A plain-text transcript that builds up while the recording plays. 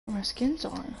My skin's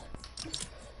on.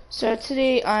 So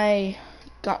today I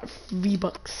got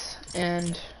V-Bucks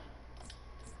and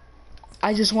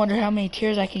I just wonder how many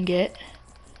tiers I can get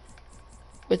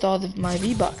with all my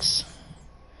V-Bucks.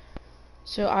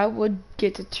 So I would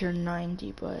get to tier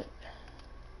 90, but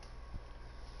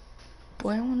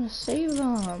boy, I want to save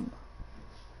them.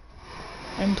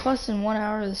 And plus in 1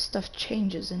 hour this stuff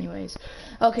changes anyways.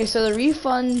 Okay, so the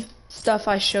refund stuff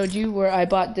I showed you where I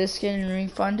bought this skin and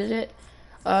refunded it.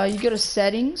 You go to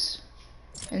settings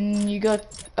and you go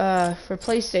for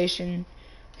PlayStation,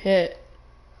 hit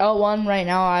L1 right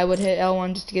now. I would hit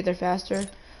L1 just to get there faster,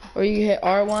 or you hit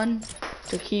R1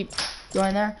 to keep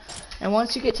going there. And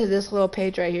once you get to this little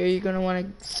page right here, you're gonna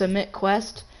want to submit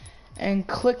quest and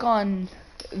click on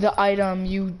the item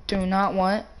you do not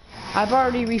want. I've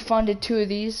already refunded 2 of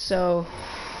these, so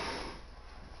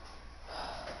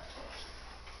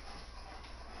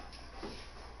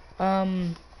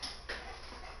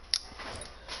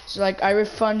like I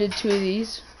refunded 2 of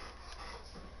these.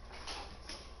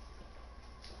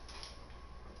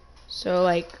 So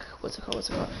like, what's it called?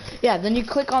 Yeah, then you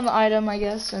click on the item, I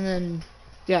guess, and then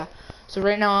yeah. So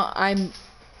right now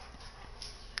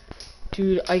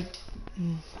dude, I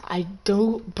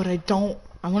don't, but I don't.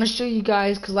 I want to show you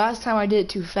guys because last time I did it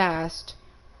too fast.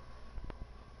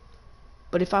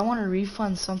 But if I want to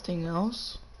refund something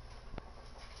else,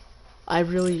 I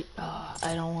really,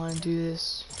 I don't want to do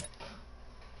this.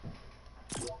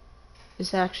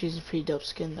 This actually is a pretty dope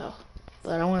skin though,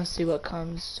 but I want to see what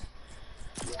comes.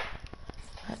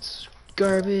 That's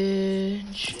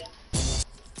garbage.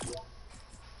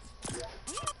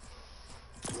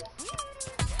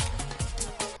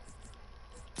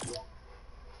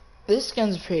 This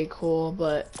skin's pretty cool,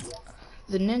 but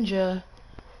the ninja,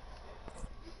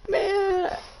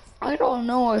 man, I don't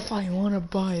know if I want to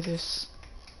buy this.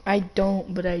 I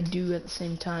don't, but I do at the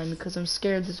same time because I'm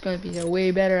scared there's going to be a way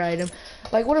better item.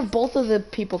 Like, what if both of the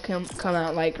people come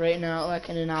out like right now, like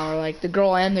in an hour, like the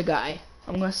girl and the guy?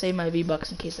 I'm going to save my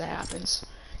V-Bucks in case that happens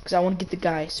because I want to get the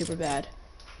guy super bad.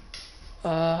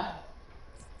 So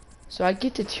I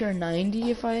get to tier 90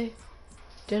 if I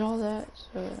did all that,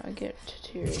 so I get to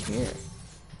tier here.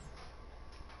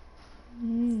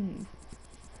 And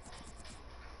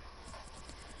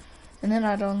then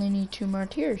I'd only need 2 more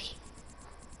tiers.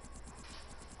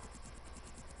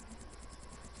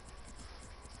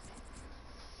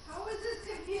 How is this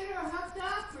computer hooked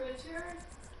up, Richard?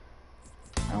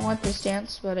 I want this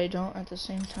dance, but I don't at the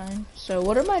same time. So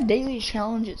what are my daily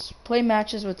challenges? Play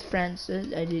matches with friends.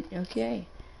 I did, okay.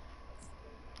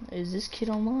 Is this kid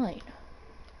online?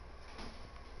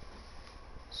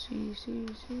 See.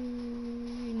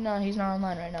 No, he's not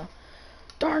online right now.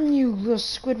 Darn you, little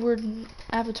Squidward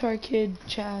avatar kid,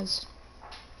 Chaz.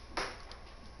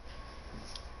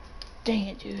 Dang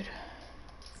it, dude.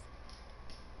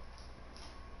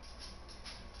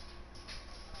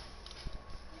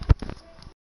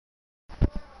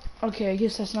 Okay, I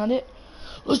guess that's not it.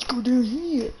 Let's go down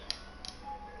here.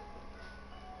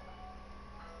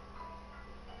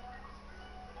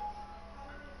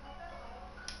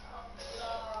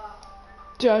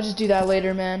 Dude, I'll just do that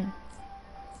later, man.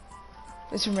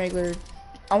 It's some regular.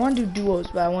 I want to do duos,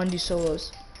 but I want to do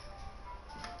solos.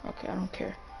 Okay, I don't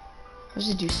care. Let's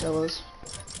just do solos.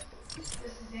 This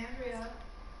is Andrea.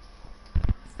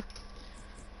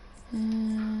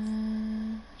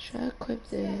 Should I equip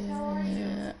this? Yes, how are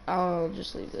you? I'll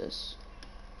just leave this.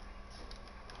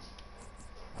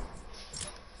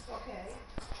 Okay.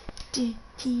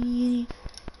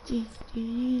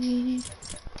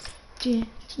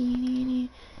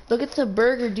 Look at the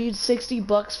burger, dude.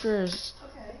 $60 for his.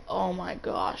 Okay. Oh my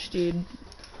gosh, dude.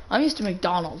 I'm used to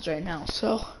McDonald's right now,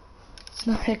 so it's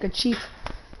not hecka cheap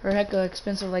or hecka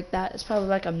expensive like that. It's probably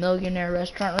like a millionaire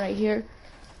restaurant right here.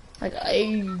 Like,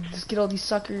 hey, just get all these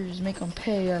suckers, make them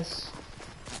pay us.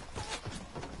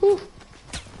 Whew.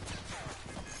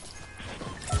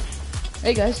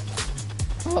 Hey guys.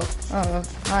 Oh,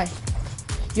 hi.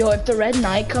 Yo, if the Red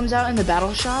Knight comes out in the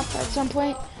battle shop at some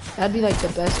point, that'd be like the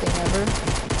best thing ever.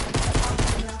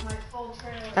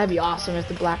 That'd be awesome if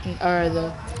the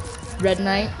the Red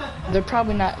Knight. They're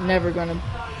probably never gonna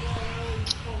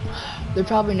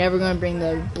bring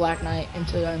the Black Knight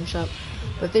into the item shop.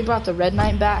 But if they brought the Red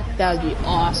Knight back, that would be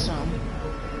awesome.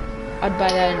 I'd buy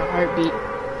that in a heartbeat.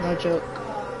 No joke.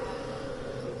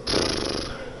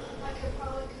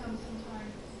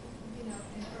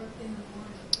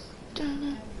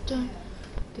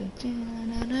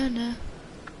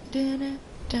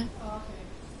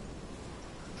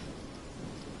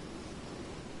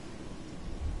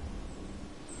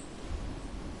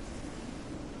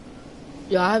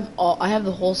 Yeah, I have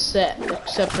the whole set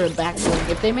except for a back bling.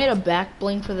 If they made a back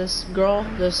bling for this girl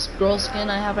skin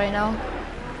I have right now,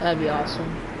 that'd be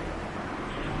awesome.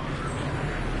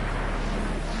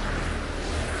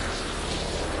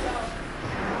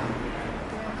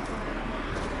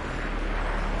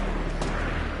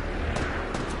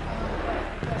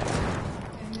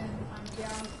 And then I'm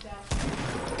down south.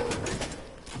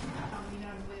 Coming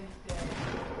on Wednesday.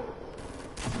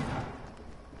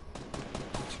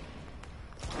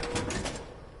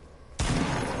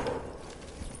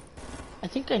 I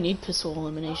think I need pistol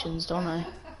eliminations, don't I?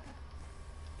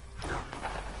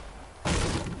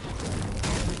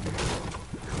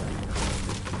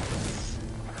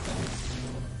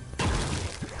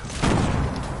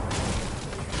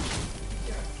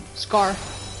 Scar.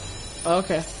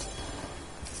 Okay.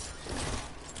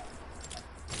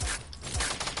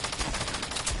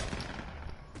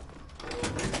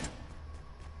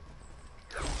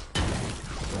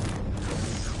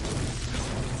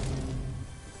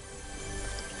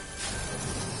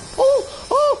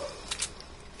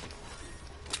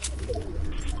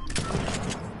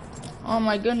 Oh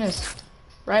my goodness.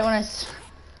 Right when that's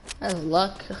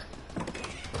luck.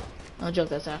 No joke,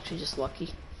 that's actually just lucky.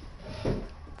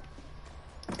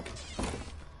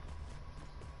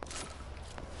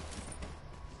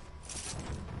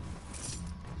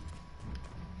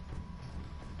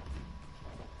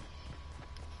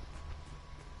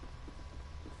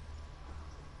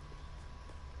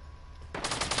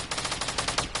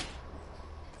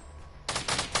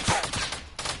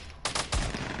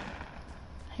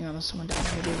 Hang on, there's someone down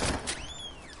here, dude.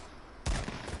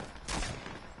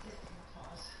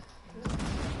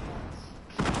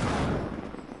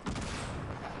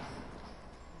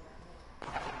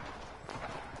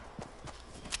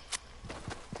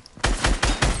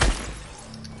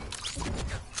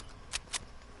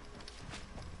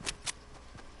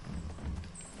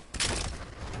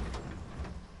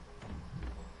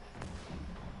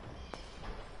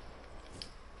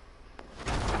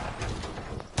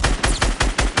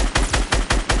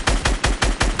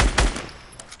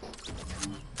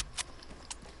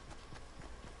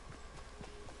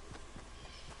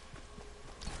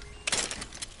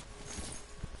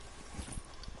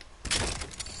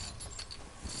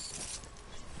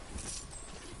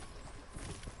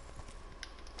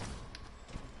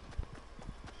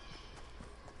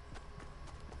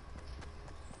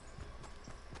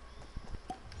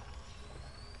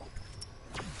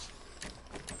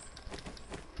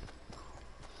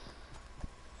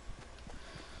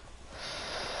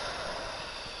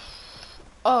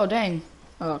 Oh, dang.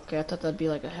 Oh, okay, I thought that'd be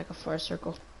like a heck of a far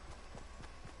circle.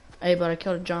 Hey, but I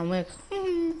killed a John Wick.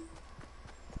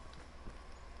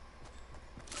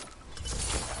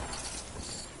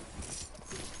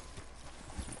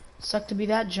 Suck to be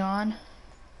that John.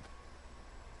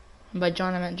 And by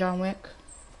John, I meant John Wick.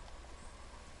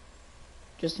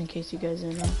 Just in case you guys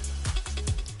didn't know.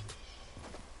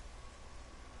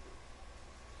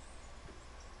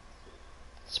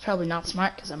 It's probably not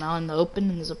smart because I'm out in the open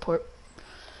and there's a porta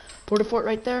fort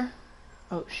right there.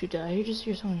 Oh shoot, did I just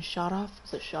hear someone shot off?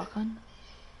 Was it a shotgun?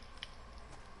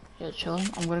 Yeah, chilling.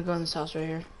 I'm gonna go in this house right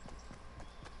here.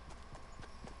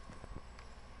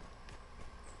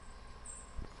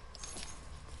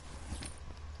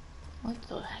 What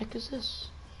the heck is this?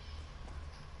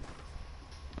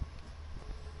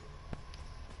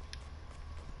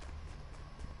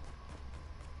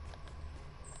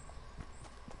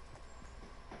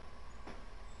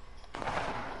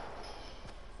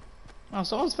 Oh,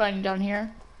 someone's fighting down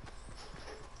here.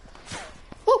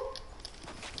 Woo!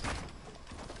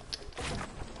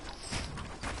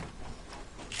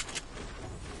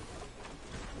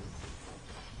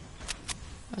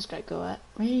 Where's this guy go at?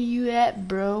 Where you at,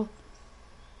 bro?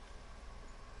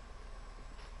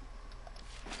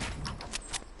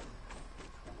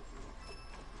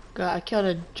 God, I killed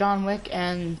a John Wick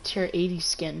and tier 80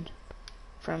 skin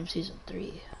from season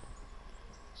 3.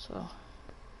 So.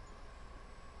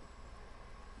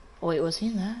 Oh wait, was he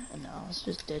in that? No, it's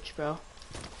just ditch, bro.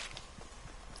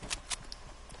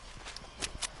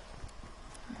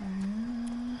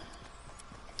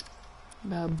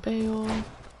 Bail.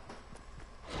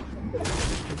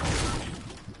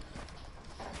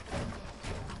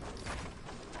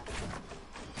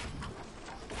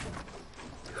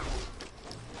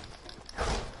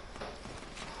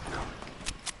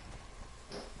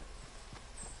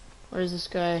 Where's this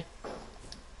guy?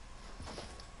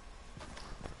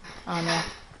 I don't know.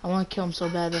 I want to kill him so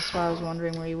bad, that's why I was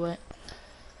wondering where he went.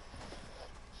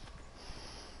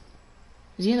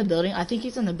 Is he in the building? I think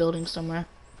he's in the building somewhere.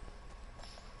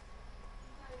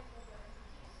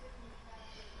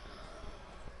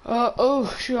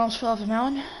 Oh, shoot, I almost fell off the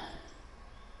mountain.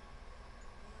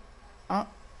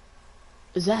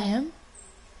 Is that him?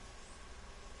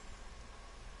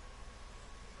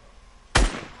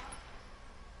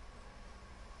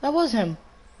 That was him.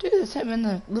 Dude, that's him in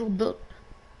the little build.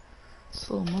 This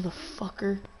little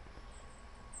motherfucker.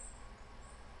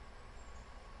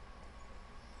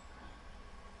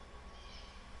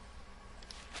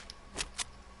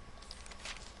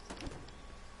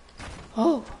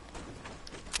 Oh.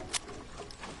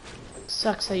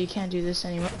 Sucks that you can't do this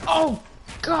anymore. Oh,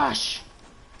 gosh.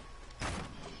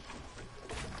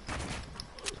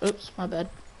 Oops, my bad.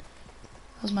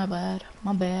 That was my bad.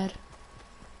 My bad.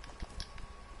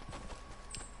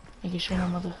 Making sure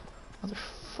no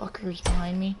motherfuckers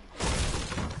behind me.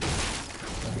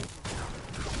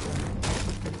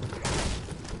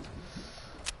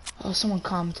 Oh, someone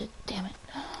commented. Damn it.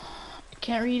 I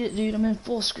can't read it, dude. I'm in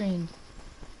full screen.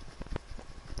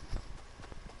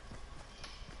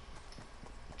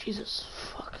 Jesus,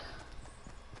 fuck.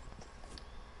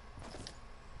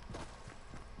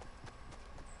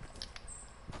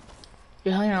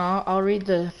 Yeah, hang on. I'll read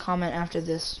the comment after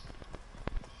this.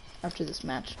 After this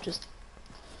match. Just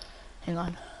hang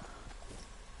on.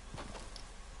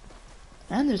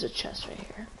 And there's a chest right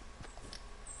here.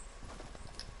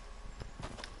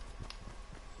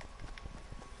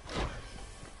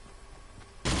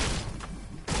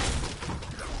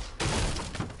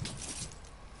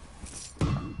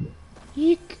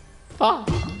 Yeek. Ah!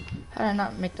 How did I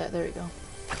not make that? There we go.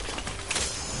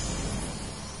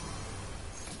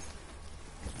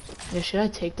 Yeah, should I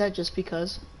take that just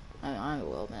because? I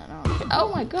will, man. I don't care. Oh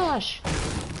my gosh!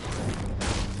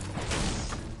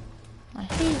 I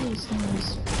hate these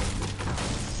things.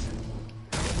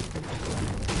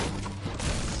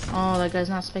 Oh, that guy's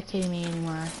not spectating me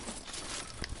anymore.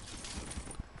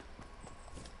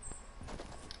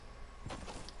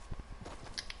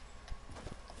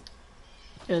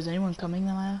 Yo, is anyone coming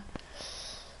to my...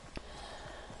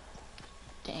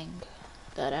 Dang.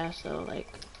 That ass though,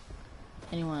 like...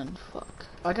 Anyone, fuck.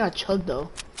 Oh, I got a chug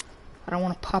though. I don't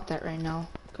want to pop that right now,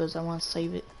 because I want to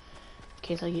save it in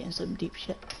case I get in some deep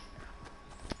shit.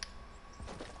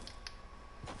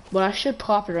 But I should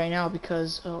pop it right now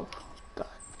because, oh, god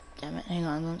damn it. Hang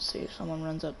on, let's see if someone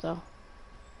runs up though.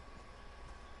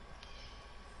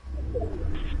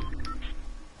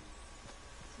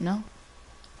 No?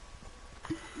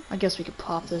 I guess we could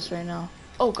pop this right now.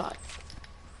 Oh god.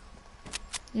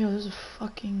 Yo, there's a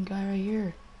fucking guy right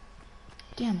here.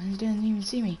 Damn, he didn't even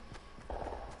see me.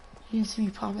 He didn't see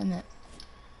me popping it.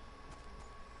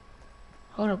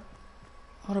 Hold up.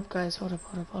 Hold up, guys. Hold up,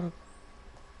 hold up, hold up.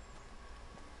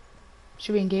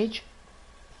 Should we engage?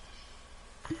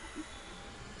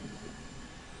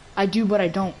 I do, but I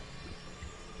don't.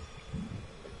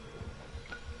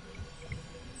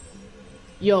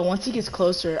 Yo, once he gets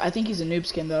closer, I think he's a noob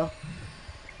skin, though.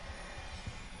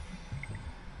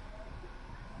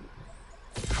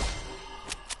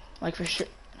 Like, for sure.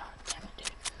 Oh, damn it,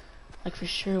 dude. Like, for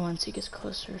sure, once he gets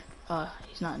closer.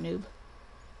 He's not a noob.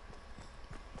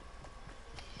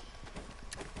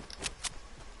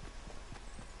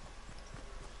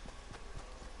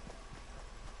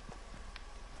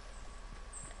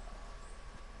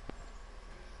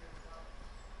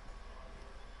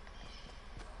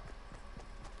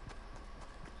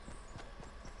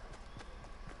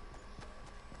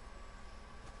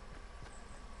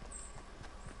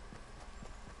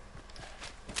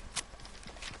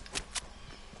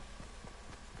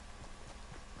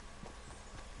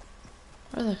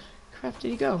 Where the crap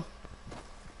did he go?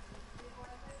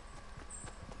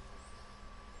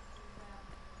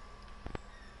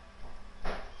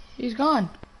 He's gone.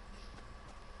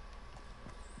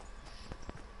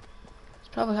 He's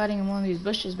probably hiding in one of these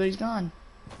bushes, but he's gone.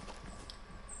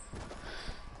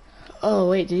 Oh,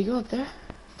 wait, did he go up there?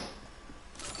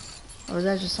 Or was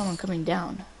that just someone coming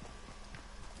down?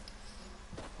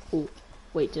 Oh,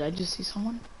 wait, did I just see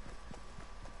someone?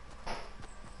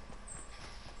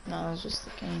 No, that was just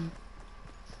the game.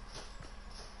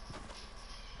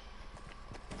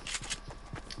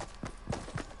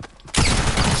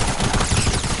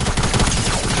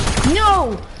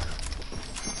 No!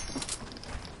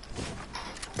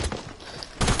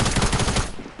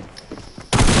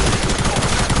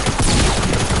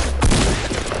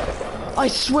 I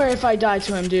swear if I die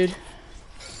to him, dude.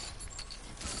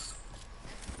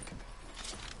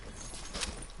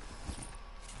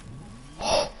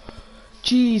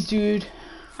 Jeez, dude.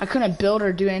 I couldn't build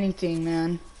or do anything,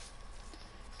 man.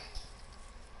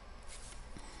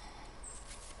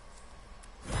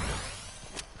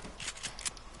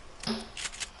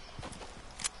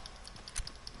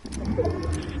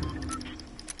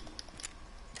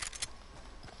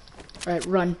 Alright,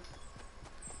 run.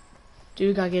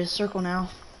 Dude, gotta get a circle now.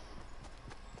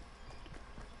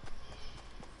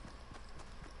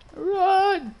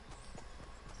 Run!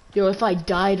 Yo, if I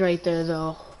died right there,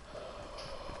 though.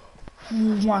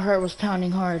 My heart was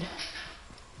pounding hard.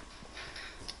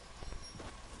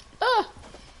 Ah!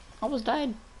 Almost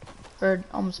died. Or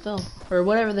almost fell. Or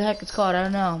whatever the heck it's called, I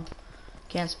don't know.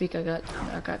 Can't speak, I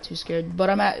got too scared. But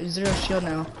I'm at 0 shield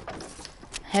now.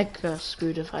 Heck,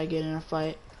 screwed if I get in a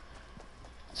fight.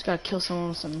 Just gotta kill someone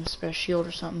with some spare shield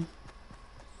or something.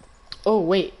 Oh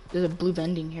wait, there's a blue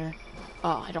vending here.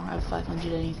 Oh, I don't have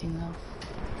 500 anything though.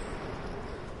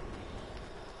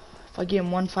 If I get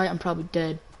in one fight, I'm probably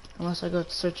dead. Unless I go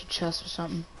search a chest or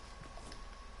something.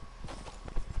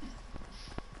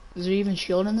 Is there even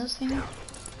shield in this thing?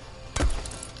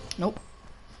 Nope.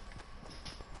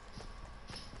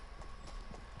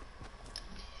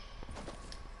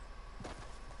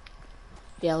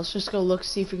 Yeah, let's just go look,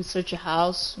 see if we can search a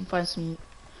house and find some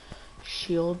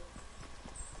shield.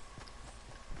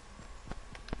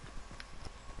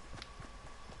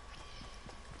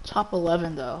 Top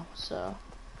 11 though, so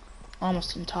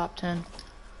almost in top 10.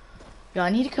 Yeah, I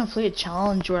need to complete a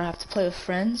challenge where I have to play with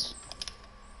friends.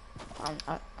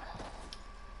 I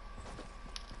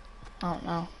don't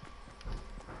know.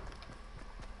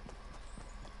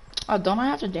 Oh, don't I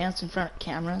have to dance in front of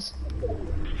cameras?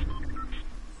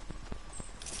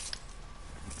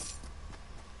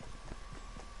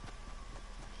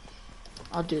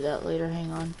 I'll do that later,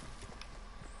 hang on.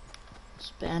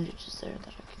 There's bandages there that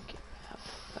I can get rid of,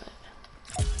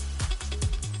 but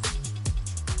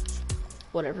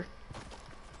whatever.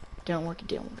 Don't work, it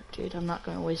didn't work, dude. I'm not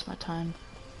gonna waste my time.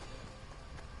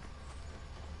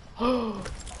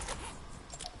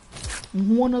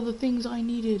 One of the things I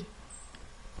needed.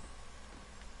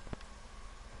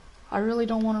 I really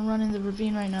don't want to run in the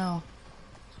ravine right now.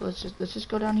 So let's just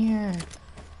go down here.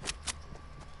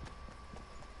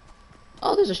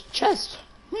 Oh, there's a chest.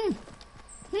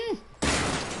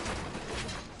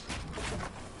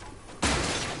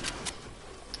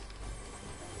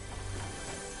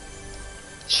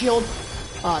 Shield.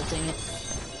 Oh, dang it.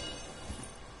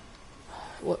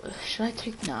 What should I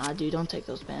take? Nah, dude, don't take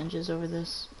those bandages over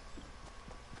this.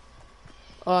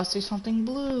 Oh, I see something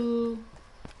blue.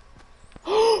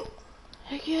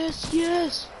 Heck yes,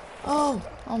 yes. Oh,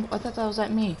 I thought that was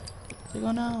at me. Like,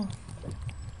 oh no.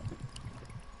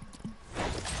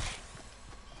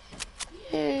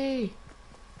 Yay.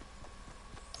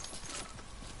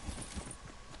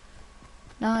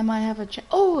 Now I might have a chance.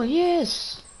 Oh,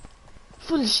 yes.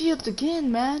 Full shields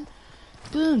again, man.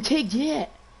 Boom, take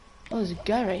that. Oh, there's a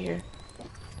guy right here.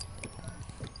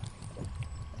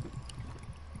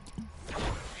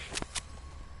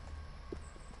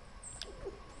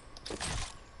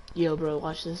 Yo, bro,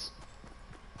 watch this.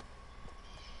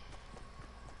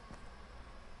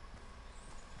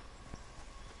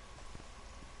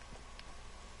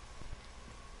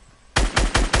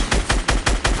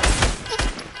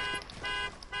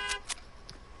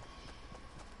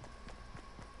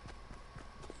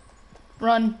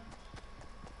 Run.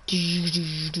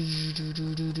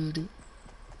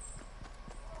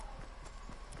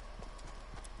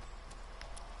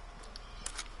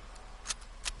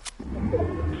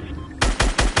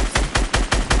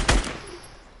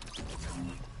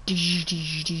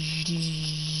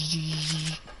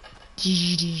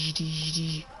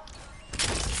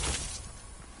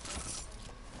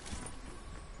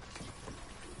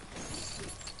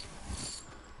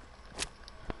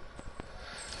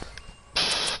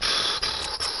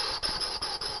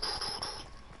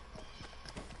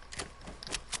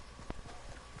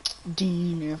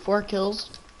 Dean, 4 kills.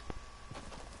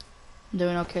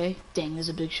 Doing okay. Dang, there's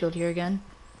a big shield here again.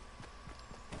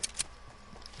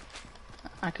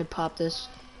 I could pop this.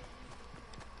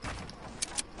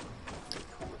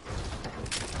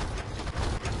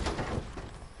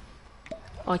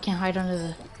 Oh, I can't hide under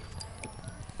the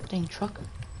dang truck.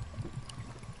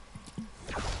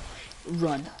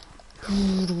 Run.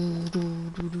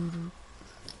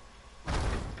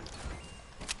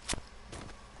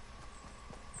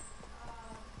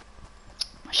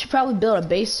 I should probably build a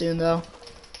base soon, though.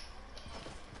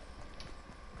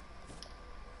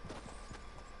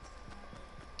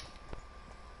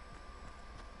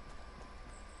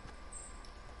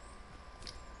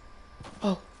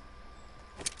 Oh.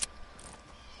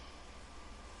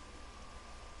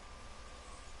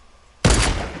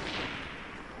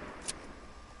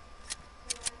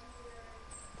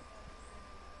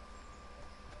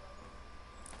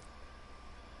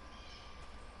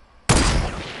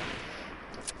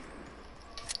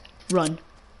 Run.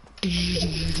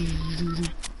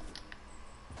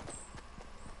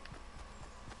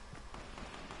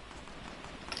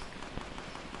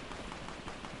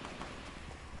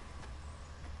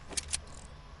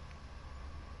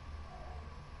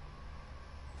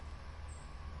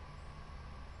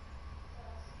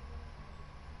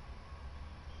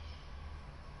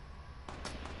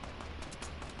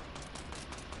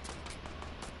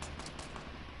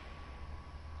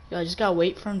 Yo, I just gotta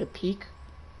wait for him to peek.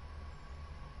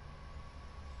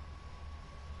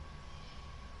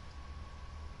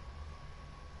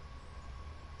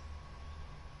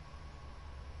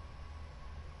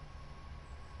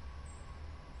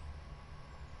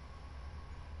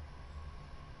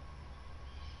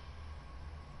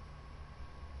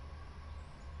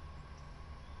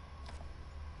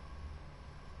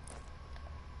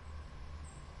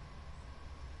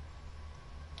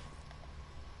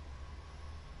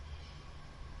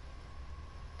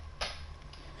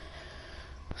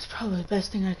 It's probably the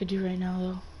best thing I could do right now,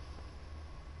 though.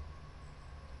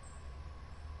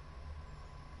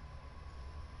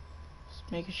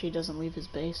 Just making sure he doesn't leave his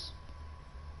base.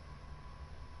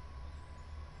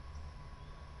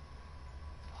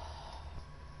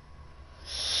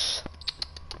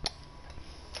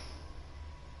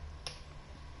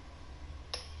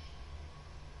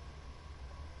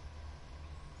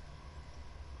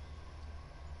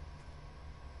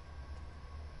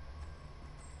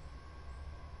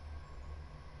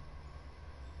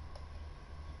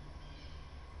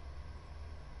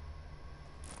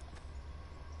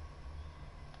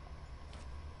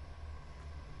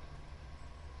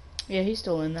 Yeah, he's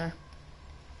still in there.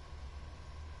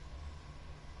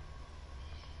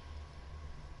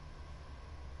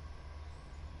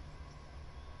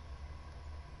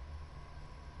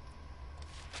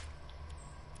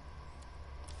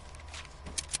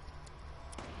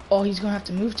 Oh, he's gonna have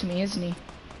to move to me, isn't he?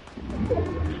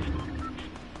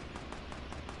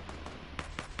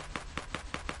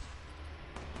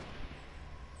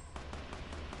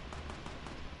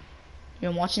 Yeah,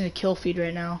 I'm watching the kill feed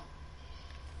right now.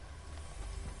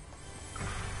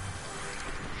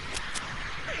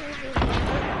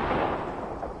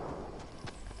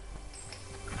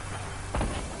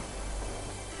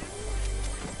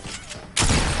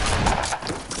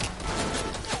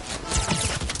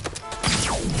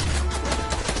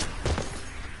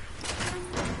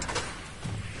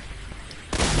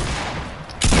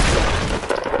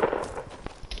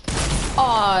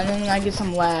 Aw, and then I get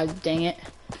some lag, dang it.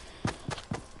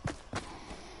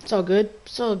 It's all good.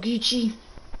 It's all Gucci.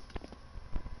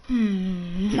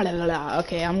 Blah, blah, blah.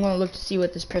 Okay, I'm gonna look to see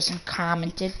what this person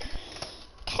commented.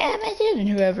 And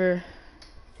whoever.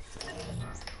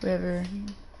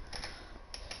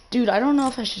 Dude, I don't know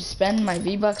if I should spend my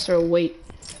V-Bucks or wait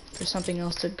for something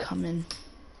else to come in.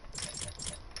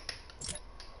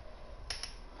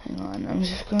 Hang on, I'm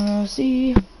just gonna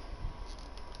see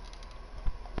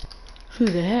who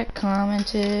the heck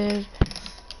commented.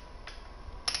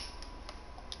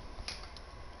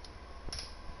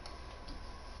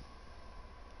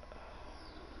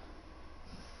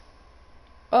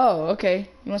 Oh, okay.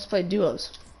 He wants to play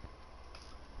duos.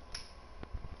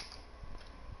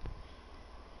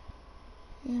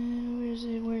 Where is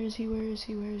it? Where is he? Where is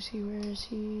he? Where is he? Where is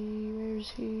he? Where is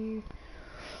he?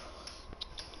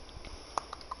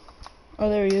 Oh,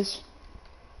 there he is.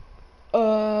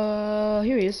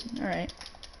 Here he is. Alright.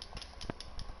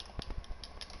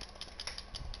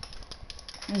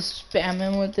 Spam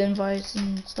him with invites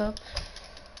and stuff.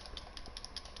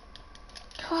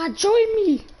 God, join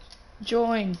me!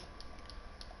 Join.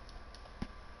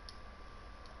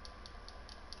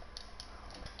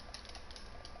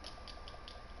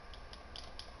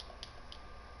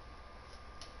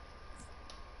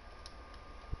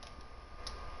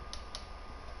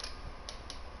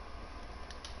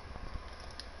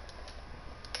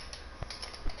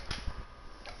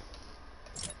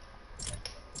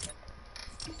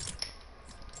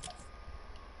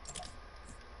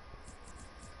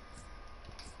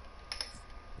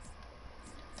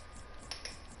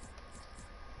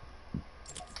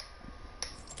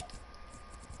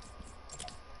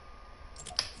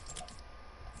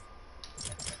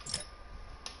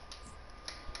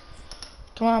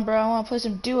 Come on, bro. I want to play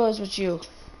some duos with you.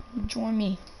 Join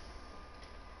me.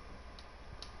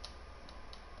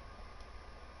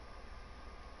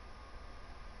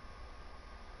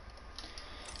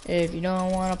 If you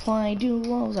don't want to play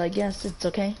duos, I guess it's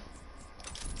okay.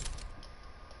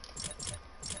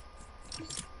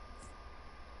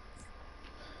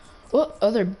 What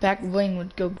other back bling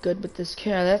would go good with this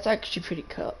car? That's actually pretty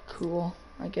cool,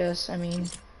 I guess. I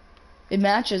mean, it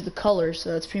matches the color,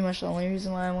 so that's pretty much the only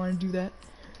reason why I want to do that.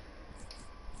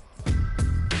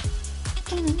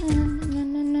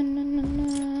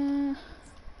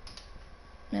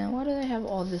 Man, why do they have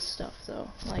all this stuff, though?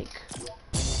 Like...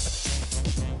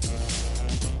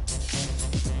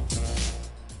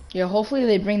 Yeah, hopefully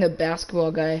they bring the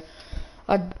basketball guy.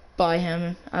 I'd buy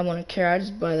him. I wouldn't care. I'd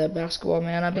just buy that basketball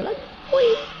man. I'd be like,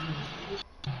 wait.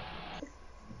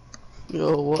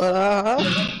 Yo, what up?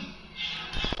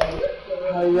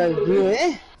 How you guys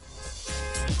doing?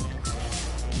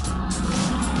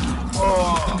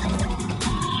 Oh.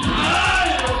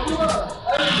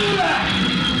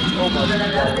 Oh my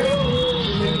god.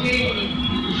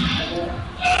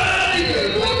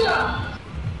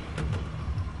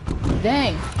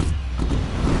 Dang.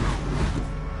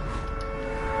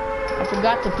 I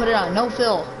forgot to put it on no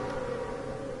fill.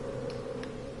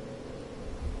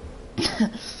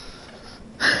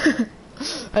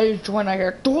 I just when I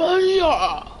hear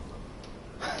Toya.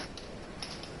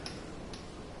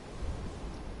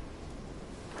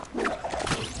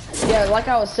 Yeah, like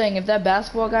I was saying, if that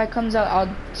basketball guy comes out,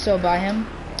 I'll so buy him.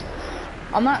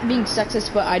 I'm not being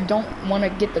sexist, but I don't want to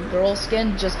get the girl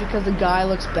skin just because the guy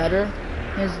looks better.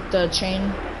 His the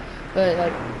chain, but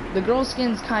like the girl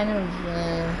skin's kind of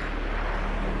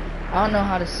I don't know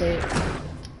how to say it.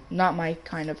 Not my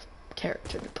kind of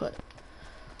character to put.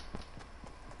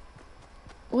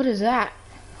 What is that?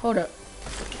 Hold up.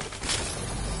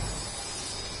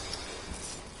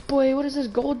 Boy, what is this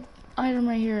gold item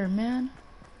right here, man?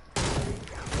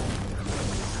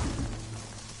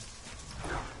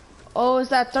 Oh, is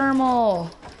that thermal?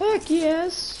 Heck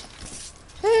yes.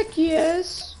 Heck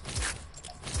yes.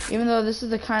 Even though this is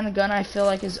the kind of gun I feel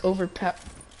like is overpowered.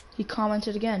 He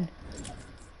commented again.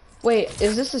 Wait,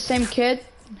 is this the same kid?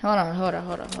 Hold on. Hold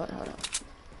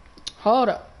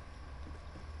up.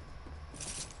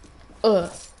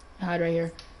 Hide right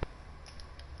here.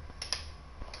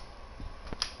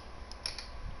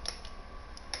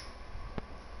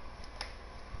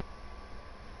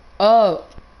 Oh.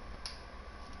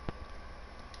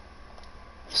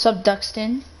 Sub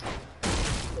Duxton.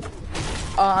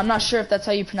 I'm not sure if that's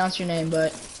how you pronounce your name,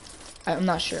 but I'm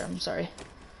not sure. I'm sorry.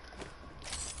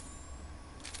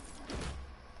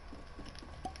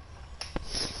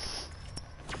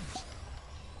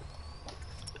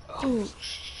 Oh,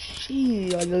 shit.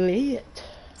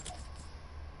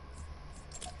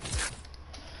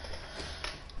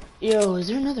 Yo, is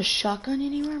there another shotgun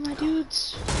anywhere, my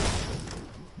dudes?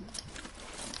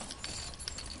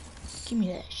 Give me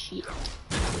that shit.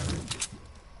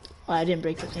 Oh, I didn't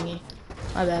break the thingy.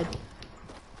 My bad.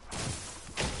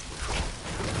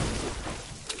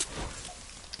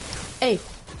 Hey.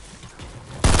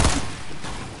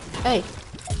 Hey.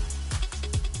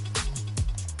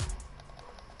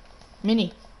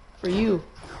 Mini. For you,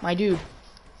 my dude.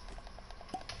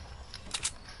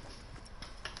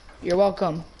 You're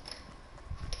welcome.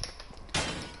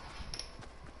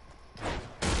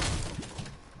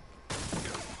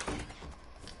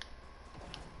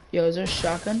 Yo, is there a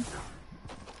shotgun?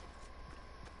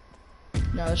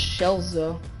 No, it's shells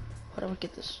though. How do I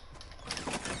get this?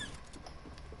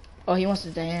 Oh, he wants to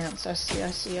dance. I see.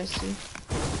 I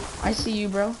see you,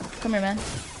 bro. Come here, man.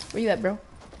 Where you at, bro?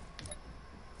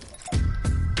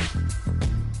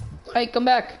 Hey, come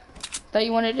back. Thought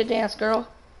you wanted to dance, girl.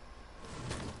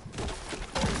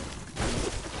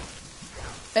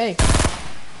 Hey.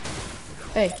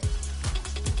 Hey.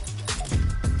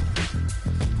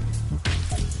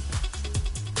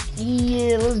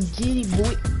 Yeah, let's get it,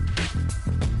 boy.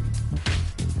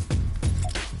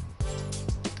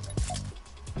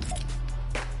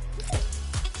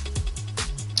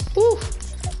 Woo.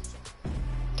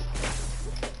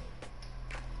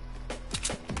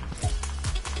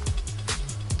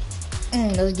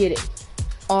 Let's get it.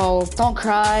 Oh, don't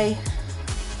cry.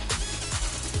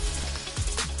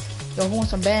 Yo, who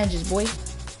wants some bandages, boy?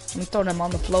 Let me throw them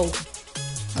on the floor.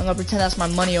 I'm gonna pretend that's my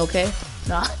money, okay?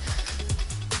 Nah.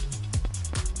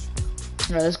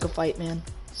 Alright, let's go fight, man.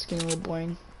 It's getting a little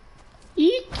boring.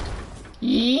 Eek!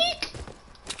 Eek!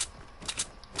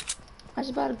 I was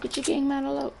about to get your gang man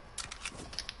hello.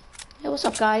 Hey, what's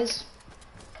up, guys?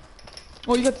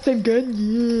 Oh, you got the same gun?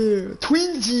 Yeah.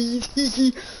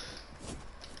 Twinsies!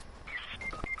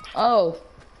 Oh.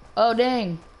 Oh,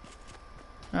 dang.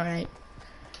 Alright.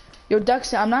 Yo,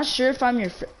 Duxton, I'm not sure if I'm your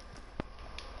friend.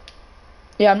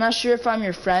 Yeah, I'm not sure if I'm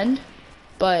your friend.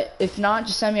 But if not,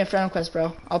 just send me a friend request,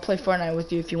 bro. I'll play Fortnite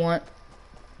with you if you want.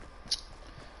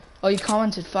 Oh, you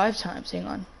commented 5 times. Hang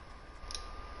on.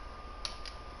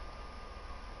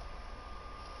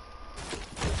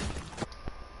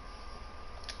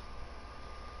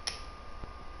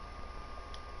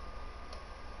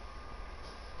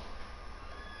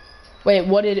 Wait,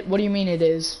 what do you mean it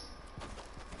is?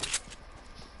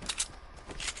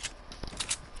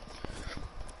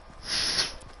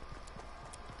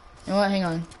 You know what? Hang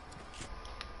on.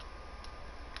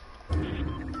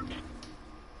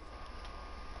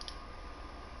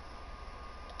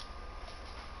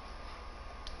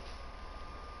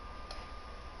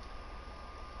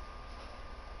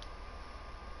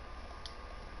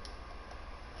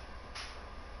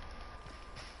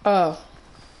 Oh.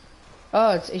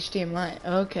 Oh, it's HDMI.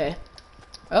 Okay.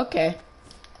 Okay.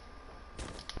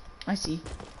 I see.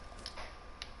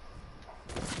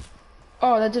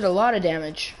 Oh, that did a lot of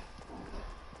damage.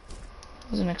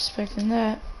 Wasn't expecting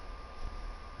that.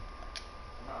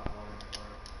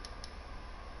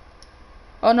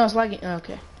 Oh no, it's lagging.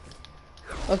 Okay.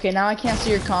 Okay, now I can't see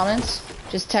your comments.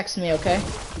 Just text me, okay?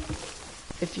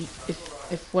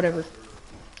 If whatever.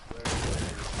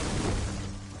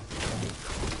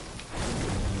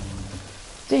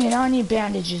 Dang it, now I need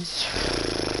bandages.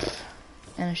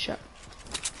 And a shot.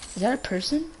 Is that a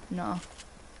person? No.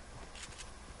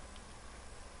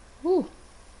 Ooh.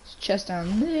 There's a chest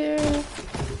down there.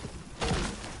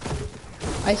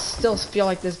 I still feel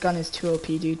like this gun is too OP,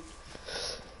 dude.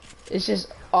 It's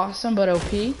just awesome, but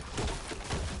OP.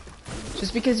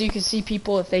 Just because you can see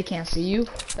people if they can't see you.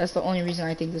 That's the only reason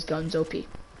I think this gun's OP.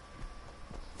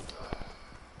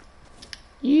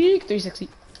 Yeek, 360.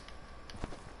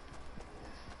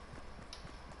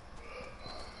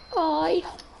 Hi,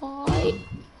 hi.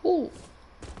 Oh,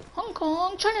 Hong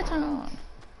Kong, Chinatown.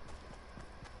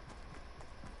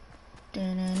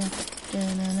 Da-na-na,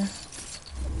 da-na-na,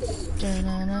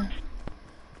 da-na-na.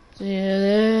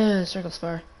 Yeah, circle's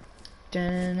far.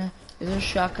 Da-na-na. Is there a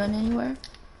shotgun anywhere?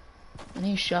 I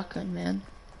need a shotgun, man.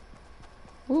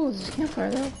 Ooh, there's a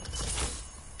campfire though.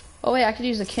 Oh wait, I could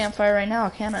use the campfire right now,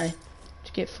 can't I?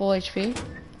 To get full HP.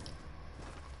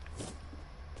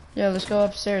 Yeah, let's go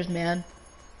upstairs, man.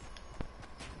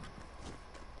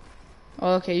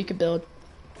 Oh, okay, you could build.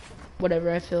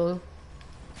 Whatever I feel.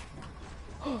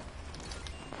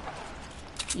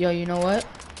 Yo, you know what?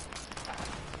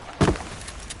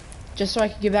 Just so I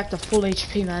can get back to full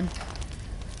HP, man.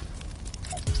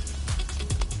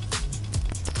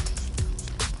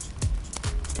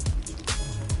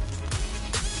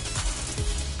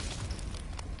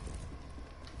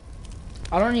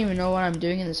 I don't even know what I'm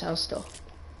doing in this house still.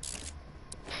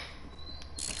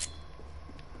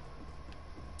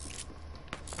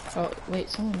 Oh, wait,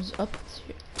 someone was up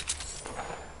here.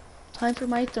 Time for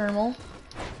my thermal.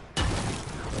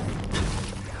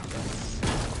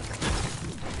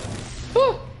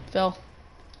 Woo! Fell.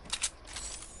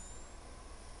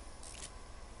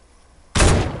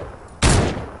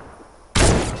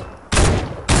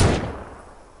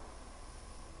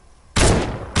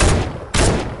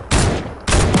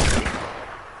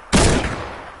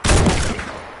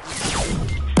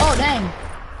 Oh, dang.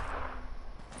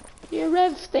 Yeah,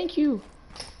 Rev, thank you.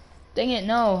 Dang it,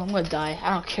 no, I'm gonna die.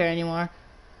 I don't care anymore.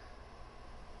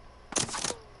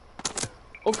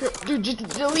 Okay, dude, just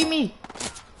delete me.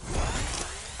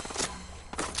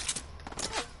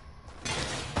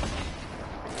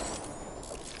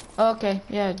 Okay,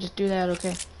 yeah, just do that,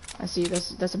 okay. I see,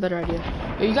 that's a better idea.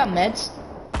 Yo, you got meds?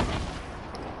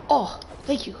 Oh,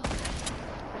 thank you.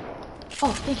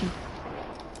 Oh, thank you.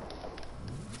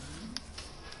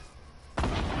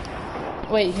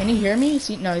 Wait, can he hear me?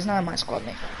 See, no, he's not on my squad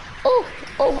mate. Oh,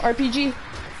 oh, RPG.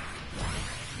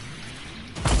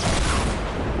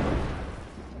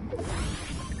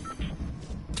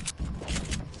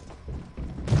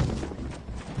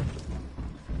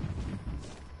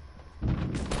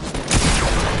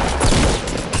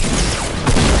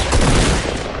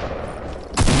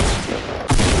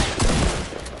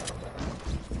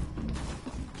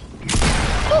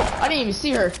 Oh, I didn't even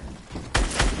see her.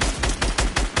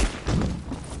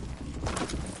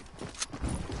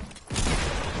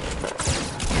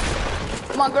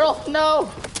 Come on, girl.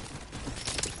 No.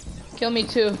 Kill me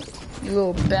too, you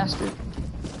little bastard.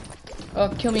 Oh,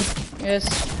 kill me. Yes.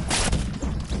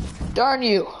 Darn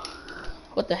you.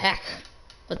 What the heck?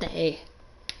 What the hey?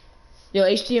 Yo,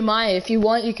 HDMI, if you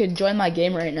want, you can join my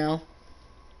game right now.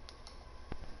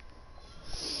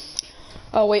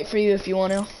 I'll wait for you if you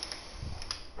want to.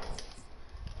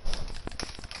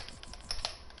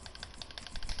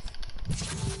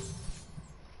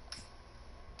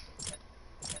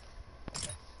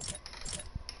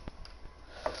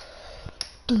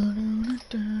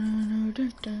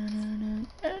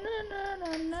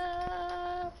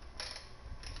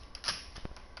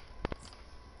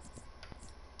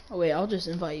 Oh wait, I'll just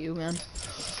invite you, man.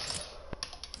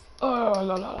 Oh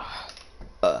la la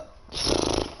la.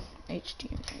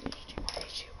 HDMI.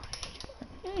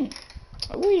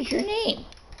 What is your name?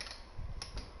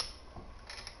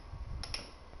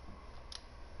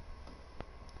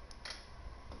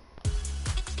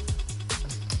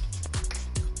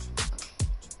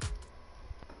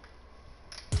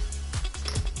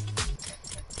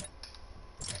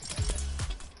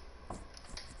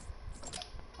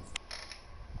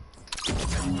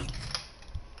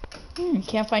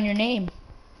 Can't find your name.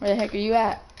 Where the heck are you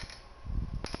at?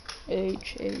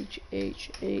 H, H,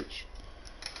 H, H.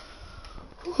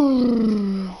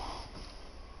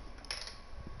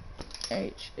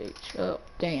 H, H. Oh,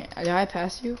 dang it. Did I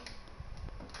pass you?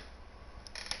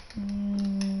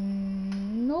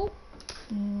 Nope.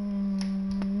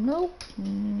 Nope.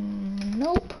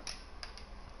 Nope.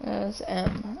 That's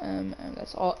M, M, M.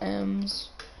 That's all M's.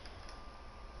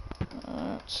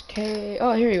 It's K.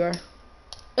 Oh, here you are.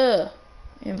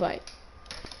 Invite.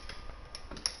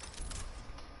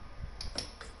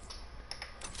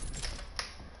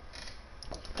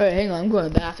 Alright, hang on. I'm going to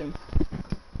the bathroom.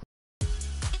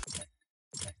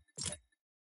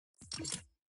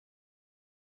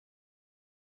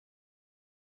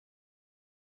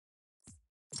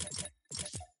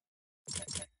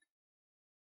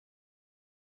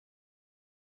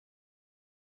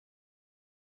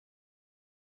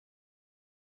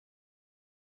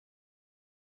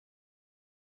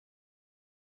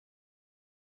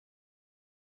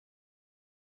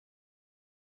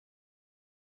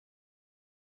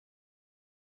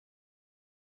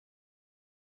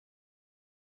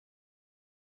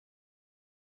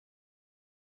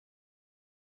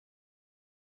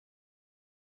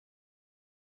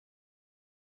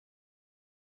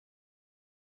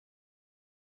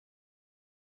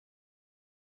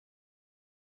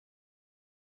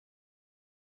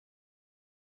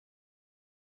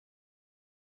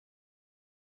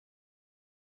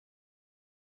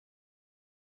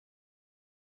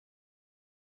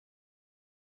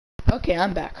 Okay,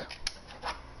 I'm back.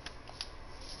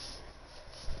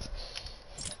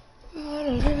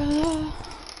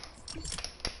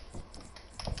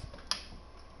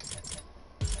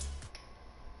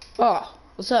 Oh,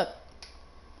 what's up?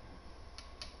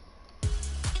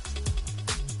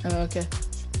 Oh, okay.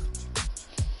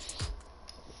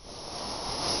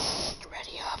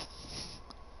 Ready up.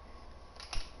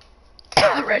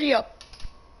 Ready up.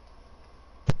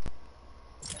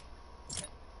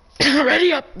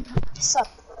 Ready up. Sup?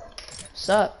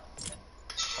 Sup?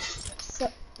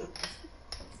 Sup?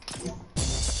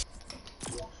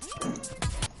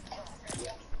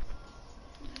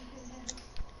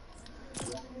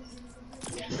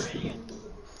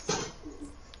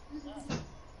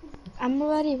 I'm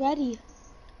already ready.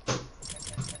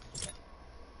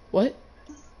 What?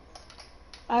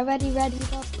 Already ready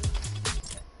up.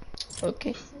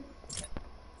 Okay.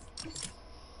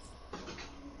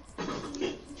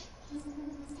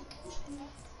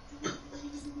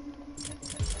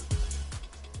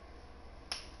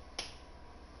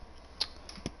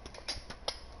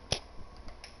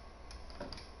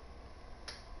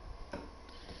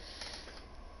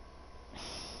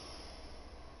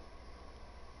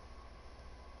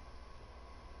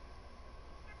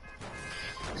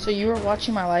 So you were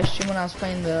watching my live stream when I was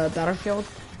playing the Battlefield?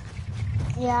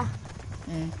 Yeah.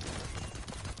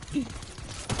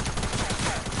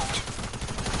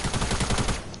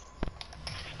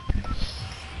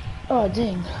 Oh,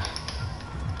 dang.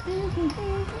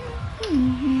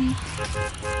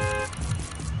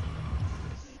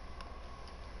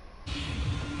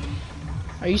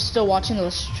 Are you still watching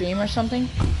the stream or something?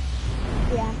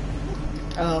 Yeah.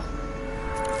 Oh.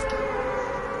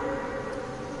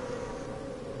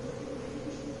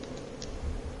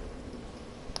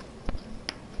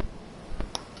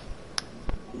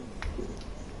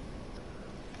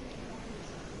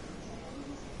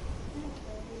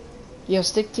 Yo,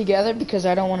 stick together because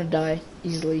I don't want to die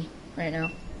easily right now.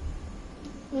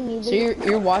 Me neither. So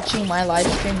you're watching my live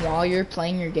stream while you're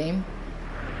playing your game?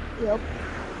 Yep.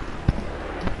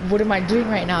 What am I doing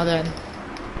right now then?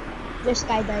 You're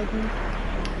skydiving.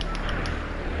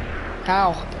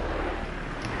 How?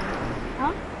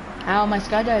 Huh? How am I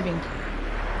skydiving?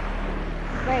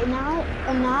 Right now,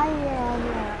 now you're on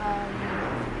your,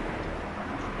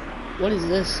 What is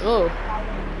this? Oh,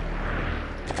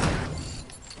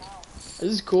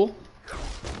 this is cool.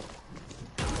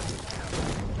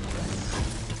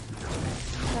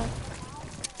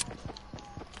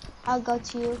 I'll go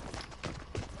to you.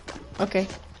 Okay.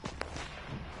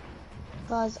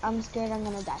 Cause I'm scared I'm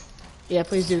gonna die. Yeah,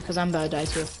 please do, because I'm about to die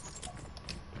too.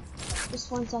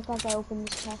 Just 1 second as I open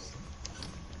this chest.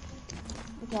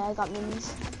 Okay, I got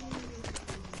minis.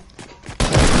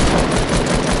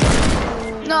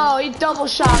 No, he double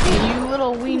shot me, you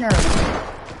little wiener.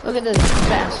 Look at this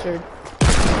bastard.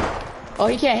 Oh,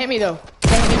 he can't hit me though.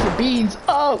 Can't hit me for beans.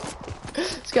 Oh!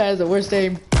 This guy has the worst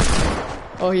aim.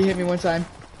 Oh, he hit me one time.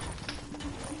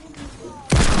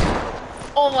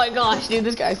 Oh my gosh, dude,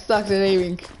 this guy sucks at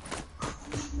aiming.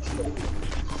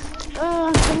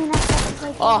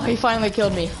 Oh, he finally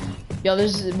killed me. Yo,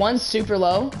 there's one super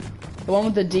low. The one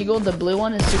with the deagle, the blue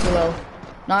one is super low.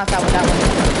 Not that one, that one.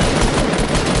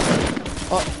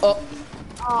 Oh, oh.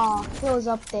 Oh, it was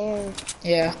up there.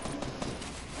 Yeah.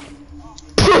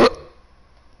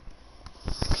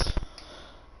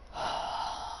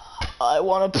 I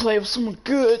want to play with someone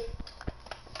good.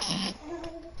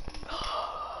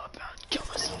 About to kill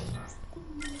myself.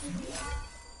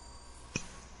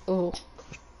 Oh.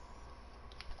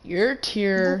 Your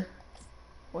tier.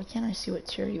 Why can't I see what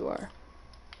tier you are?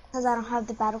 Because I don't have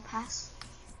the battle pass.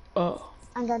 Oh.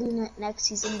 I'm getting it next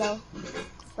season though.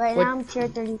 Right What? now I'm tier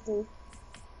 33.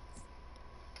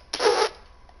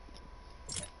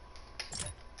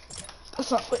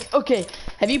 That's not okay.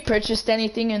 Have you purchased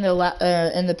anything in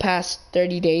the past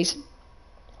 30 days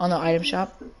on the item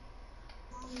shop?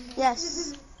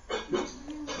 Yes. The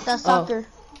Oh. soccer.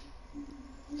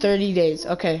 30 days.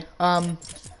 Okay.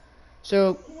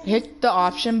 So hit the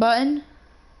option button.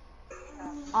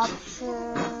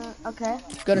 Option. Okay.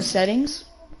 Go to settings.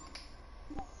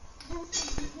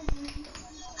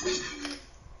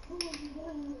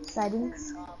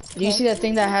 Settings. Do you see that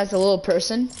thing that has a little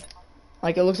person?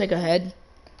 Like it looks like a head.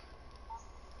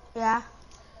 Yeah.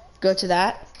 Go to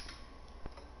that.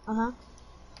 Uh-huh.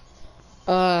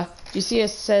 Do you see it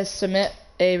says submit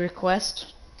a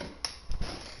request?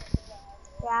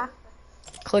 Yeah.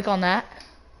 Click on that.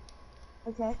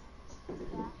 Okay.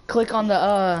 Click on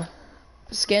the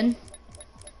skin.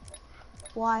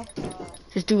 Why?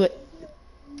 Just do it.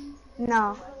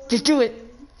 No. Just do it.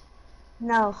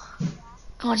 No.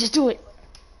 Come on, just do it.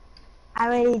 I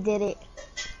already did it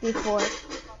before.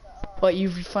 What, you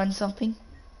refund something?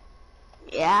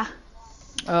 Yeah.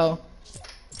 Oh.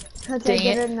 Because I Dang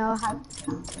it. didn't know how.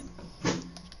 Dang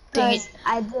Because it.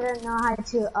 I didn't know how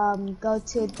to go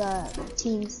to the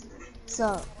teams.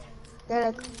 So they're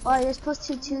like, oh, you're supposed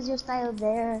to choose your style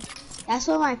there. That's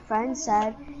what my friend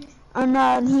said. And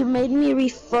then he made me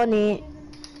refund it.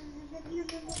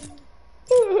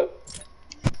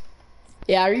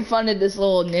 Yeah, I refunded this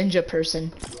little ninja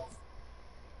person.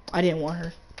 I didn't want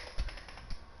her.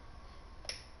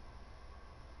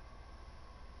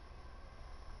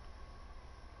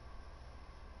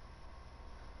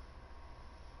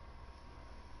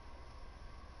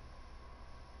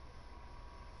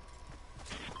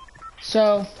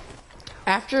 So,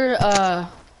 after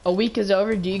a week is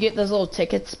over, do you get those little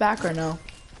tickets back or no?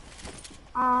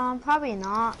 Probably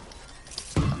not.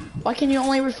 Why can you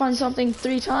only refund something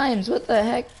 3 times? What the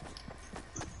heck?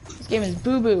 This game is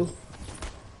boo-boo.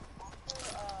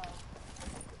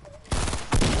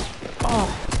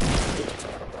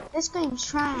 Oh. This game's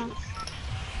trash.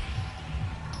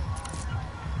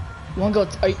 You wanna go?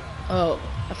 Oh,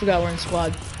 I forgot we're in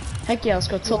squad. Heck yeah, let's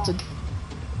go tilted.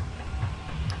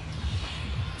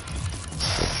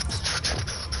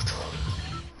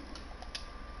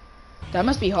 That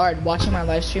must be hard, watching my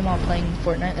live stream while playing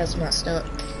Fortnite. That's messed up.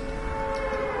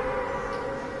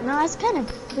 No, it's kind of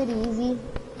pretty easy.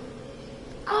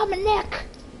 Oh, my neck!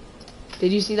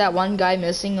 Did you see that one guy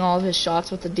missing all of his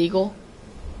shots with the deagle?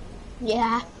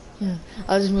 Yeah. Yeah.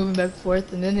 I was just moving back and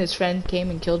forth, and then his friend came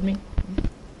and killed me.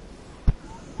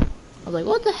 I was like,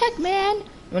 what the heck, man?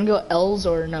 You wanna go L's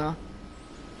or nah?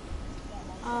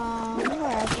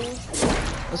 Whatever.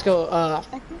 Let's go,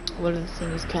 what are the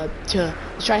things called?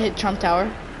 Let's try to hit Trump Tower.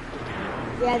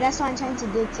 Yeah, that's what I'm trying to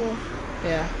do too.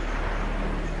 Yeah.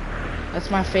 That's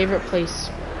my favorite place.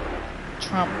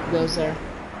 Trump goes there.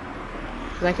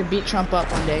 'Cause I could beat Trump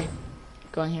up one day.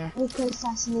 Going here. We could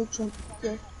assassinate Trump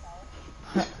here.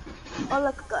 Oh,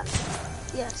 look, a gun.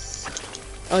 Yes.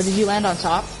 Oh, did you land on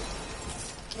top?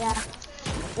 Yeah.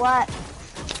 What?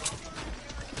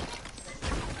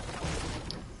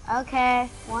 Okay,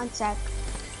 1 sec.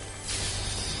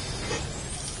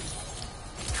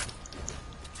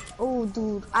 Oh,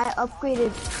 dude, I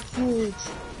upgraded huge.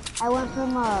 I went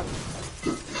from a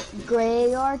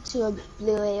gray AR to a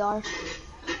blue AR.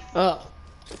 Oh.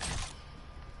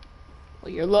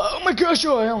 Well, you're low. Oh my gosh,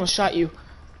 oh, I almost shot you.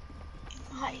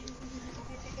 Hi.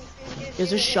 Is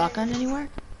there a shotgun anywhere?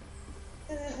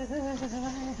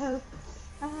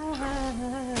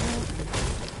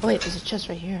 Oh wait, there's a chest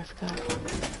right here, I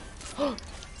forgot.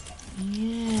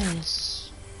 Yes.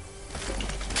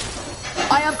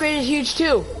 I upgraded huge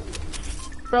too.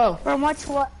 Bro. From what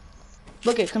to what?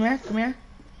 Look it, come here, come here.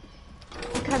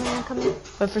 I'm coming.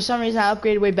 But for some reason I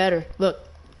upgraded way better. Look.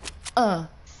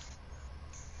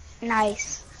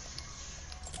 Nice.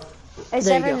 Is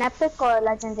There it you an go. epic or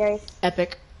legendary?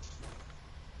 Epic.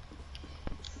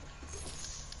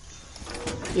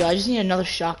 Yo, I just need another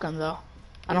shotgun though.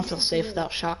 I don't feel safe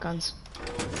without shotguns.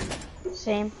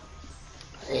 Same.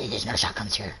 Hey, there's no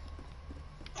shotguns here.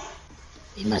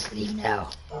 We must leave now.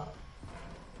 Oh,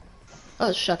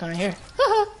 there's a shotgun right here.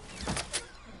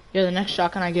 Yeah, the next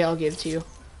shotgun I get, I'll give it to you.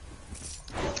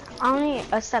 I only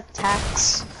accept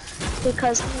tax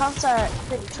because pumps are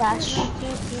pretty trash.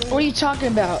 What are you talking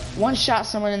about? One shot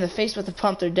someone in the face with a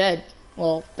pump, they're dead.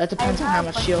 Well, that depends on how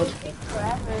much shield.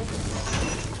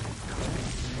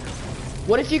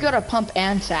 What if you got a pump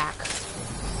and tack?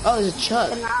 Oh, there's a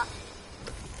chug.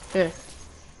 Here.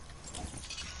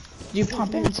 Do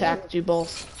pump and tack, do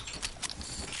both.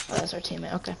 Oh, that's our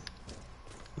teammate, okay.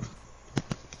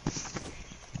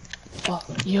 Oh,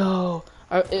 yo.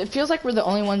 It feels like we're the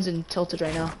only ones in Tilted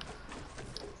right now.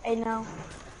 I know.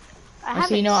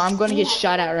 Actually, you know, I'm gonna get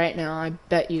shot at right now, I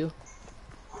bet you.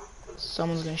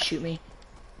 Someone's gonna shoot me.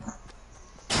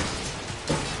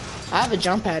 I have a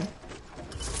jump pad.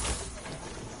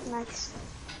 Nice.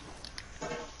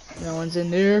 No one's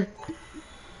in there.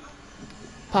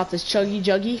 Pop this chuggy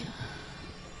juggy.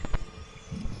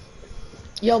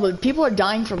 Yo, but people are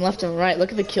dying from left and right.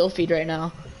 Look at the kill feed right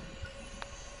now.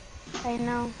 I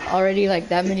know. Already, like,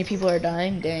 that many people are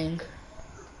dying? Dang.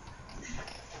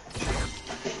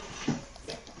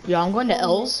 Yo, I'm going to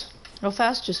L's real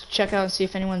fast. Just check out and see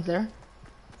if anyone's there.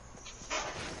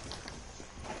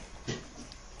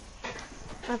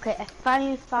 Okay, I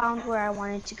finally found where I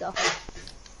wanted to go.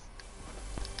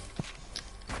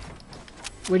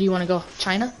 Where do you want to go?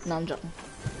 China? No, I'm joking.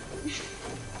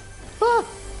 Ah!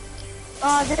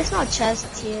 Oh, there's no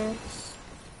chest here.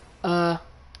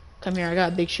 Come here. I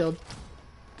got a big shield.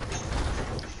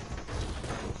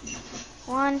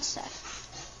 One sec.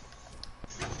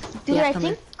 Dude, Yeah, I come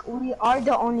think we are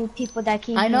the only people that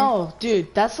came I here. know,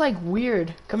 dude. That's like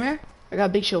weird. Come here. I got a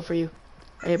big shield for you.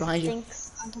 Right here behind you.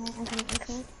 Thanks.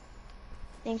 Okay.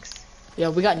 Thanks. Yeah,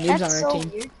 we got noobs That's on our so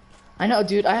team. weird. I know,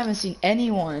 dude. I haven't seen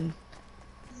anyone.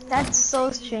 That's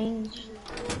so strange.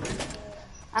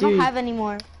 I Dude. don't have any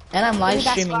more. And I'm live Maybe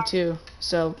that's streaming why. too.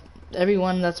 So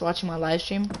everyone that's watching my live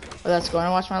stream, or that's going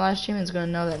to watch my live stream, is going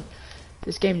to know that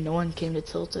this game no one came to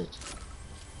Tilted.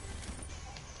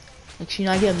 Like, you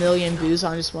know, I get 1 million views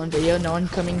on just one video, no one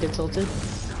coming to Tilted.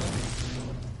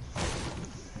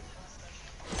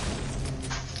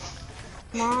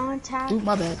 Come on, tax. Ooh,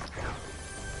 my bad.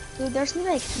 Dude, there's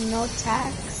like no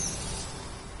tax.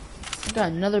 I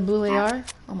got another blue AR.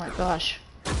 Oh my gosh.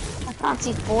 I found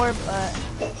C4, but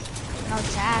no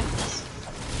tax.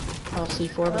 Oh,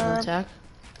 C4 but no attack.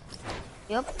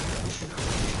 Yep.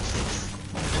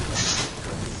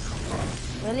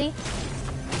 Really?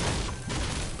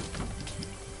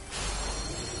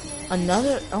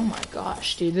 Another, oh my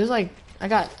gosh, dude. There's like, I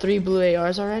got 3 blue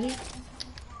ARs already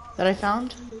that I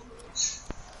found.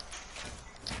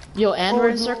 Yo, and we're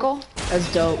in circle?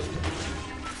 That's dope.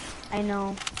 I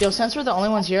know. Yo, since we're the only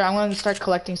ones here, I'm gonna start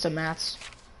collecting some mats.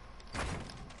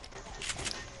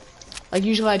 Like,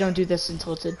 usually I don't do this in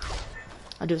Tilted.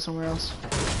 I do it somewhere else.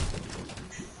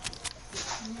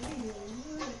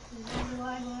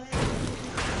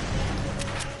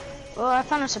 Oh, I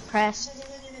found a suppressed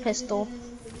pistol.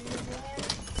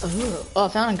 Oh, I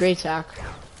found a great tack.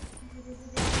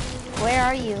 Where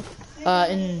are you?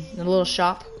 In the little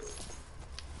shop.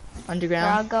 Or Underground.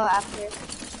 I'll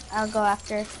go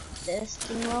after this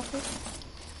thing real quick.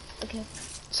 Okay.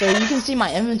 So you can see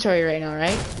my inventory right now,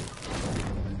 right?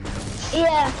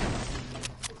 Yeah.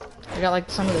 I got like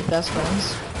some of the best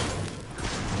ones.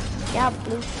 Yeah,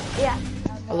 blue. Yeah.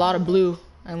 A lot of blue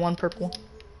and 1 purple.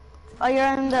 Oh, you're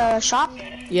in the shop?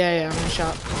 Yeah, I'm in the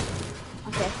shop.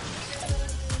 Okay.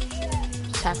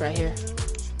 Tack right here.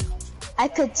 I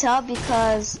could tell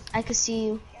because I could see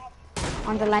you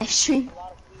on the live stream.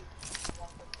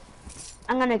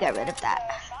 I'm gonna get rid of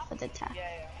that for the tag.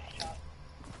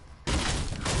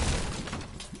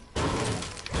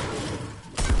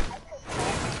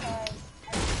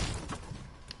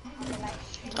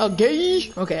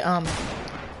 Okay. Okay,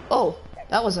 oh,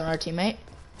 that wasn't our teammate.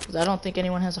 'Cause I don't think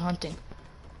anyone has a hunting.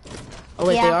 Oh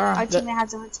wait, yeah, they are. our teammate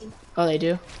has a hunting. Oh, they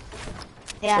do?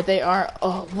 Yeah. But they are,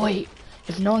 oh wait.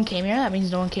 If no one came here, that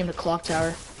means no one came to Clock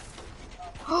Tower.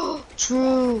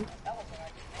 True.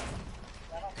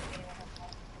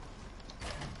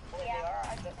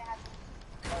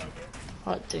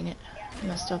 Oh, dang it.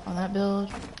 Messed up on that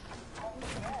build.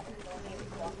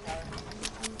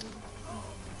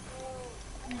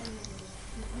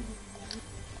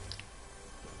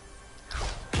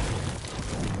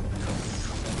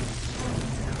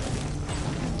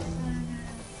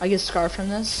 I get scar from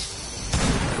this.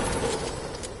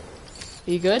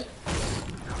 Are you good?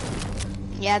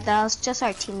 Yeah, that was just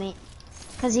our teammate.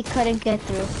 Because he couldn't get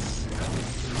through.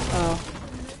 Oh.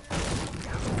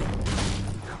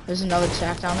 There's another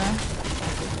tack down there.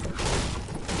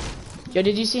 Yo,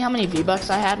 did you see how many V-Bucks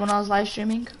I had when I was live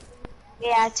streaming?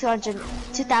 Yeah,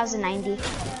 2,090.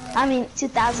 I mean,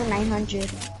 2,900.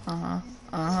 Uh-huh.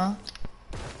 Uh-huh.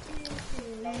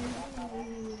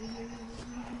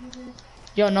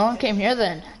 Yo, no one came here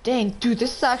then. Dang, dude,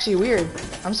 this is actually weird.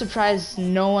 I'm surprised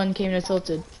no one came to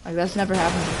Tilted. Like, that's never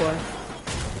happened before.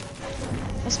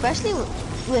 Especially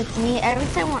with me, every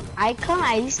time when I come,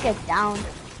 I just get down.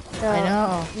 So, I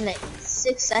know. in like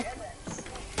 6 seconds.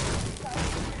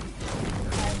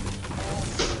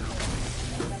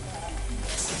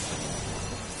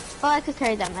 Oh, I could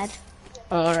carry that med.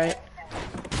 Oh, alright.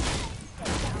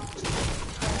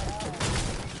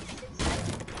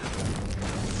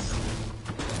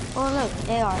 Oh look,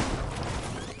 AR.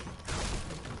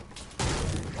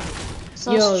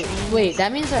 So Yo, strange. wait,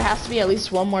 that means there has to be at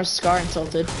least one more scar in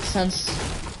Tilted, since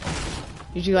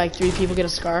usually like 3 people get a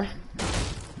scar.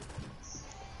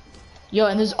 Yo,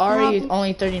 and there's already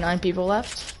only 39 people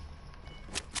left.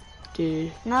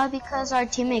 Dude. No, because our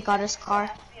teammate got his car.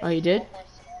 Oh, you did?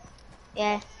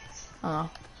 Yeah. Oh.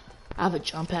 I have a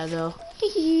jump pad though.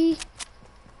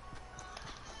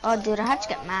 Oh, dude, I have to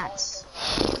get mats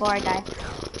before I die.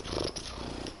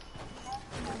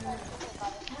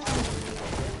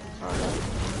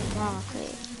 Oh, okay.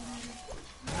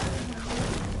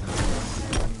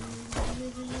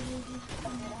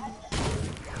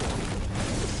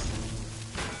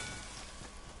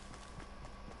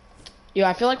 Yo,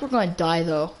 I feel like we're gonna die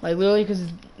though. Like literally, because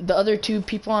the other 2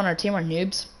 people on our team are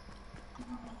noobs.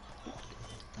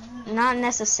 Not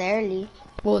necessarily.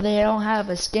 Well, they don't have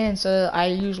a skin, so I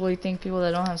usually think people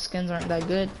that don't have skins aren't that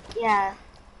good. Yeah.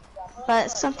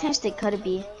 But sometimes they could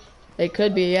be. They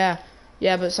could be, yeah.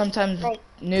 Yeah, but sometimes Like,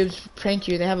 noobs prank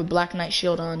you. They have a Black Knight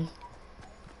shield on.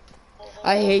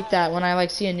 I hate that. When I like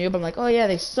see a noob, I'm like, oh yeah,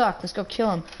 they suck. Let's go kill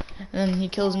him. And then he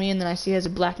kills me, and then I see he has a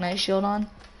Black Knight shield on.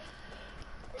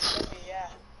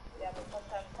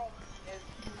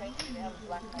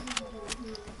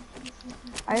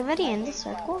 are you already in the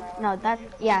circle? No, that's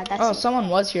Oh, it. someone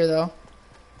was here though.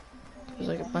 There's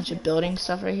like a bunch of building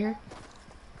stuff right here.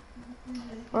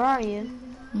 Where are you?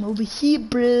 I'm over here,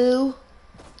 bro.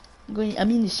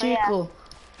 I'm in the Oh, yeah. circle.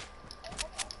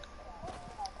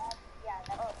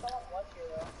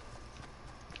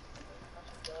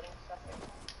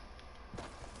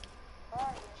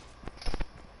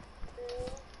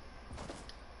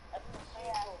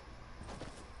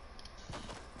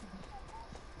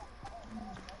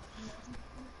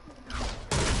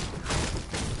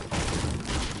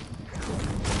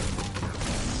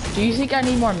 Do you think I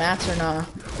need more mats or not?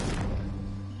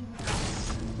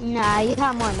 Nah, you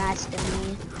have more mats than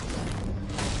me.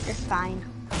 You're fine.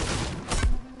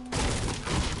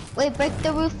 Wait, break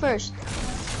the roof first.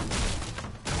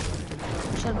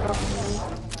 Should've broken the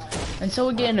roof. Until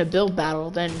we get in a build battle,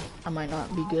 then I might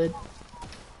not be good.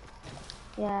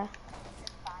 Yeah.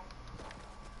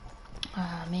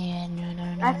 Ah man,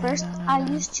 no. At first, I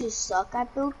used to suck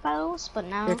at build battles, but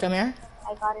now Here, come here.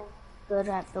 I got good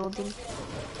at building.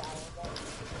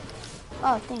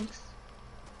 Oh, thanks.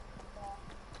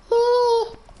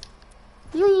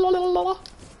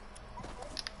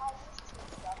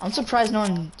 I'm surprised no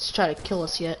one's tried to kill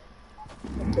us yet.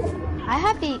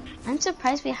 I'm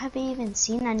surprised we haven't even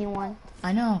seen anyone.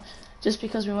 I know, just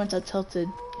because we went to Tilted.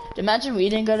 Imagine we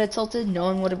didn't go to Tilted, no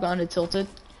one would have gone to Tilted.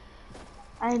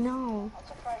 I know.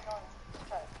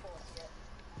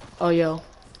 Oh, yo,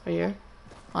 right here.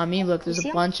 On me, look, there's You see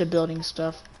a 'em? bunch of building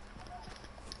stuff.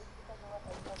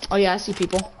 Oh yeah, I see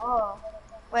people. Oh.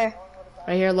 Where?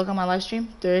 Right here, look on my live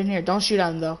stream. They're in here. Don't shoot at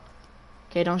them though.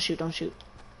 Okay, don't shoot, don't shoot.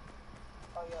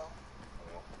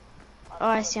 Oh,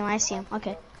 I see him.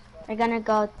 Okay. We're gonna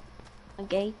go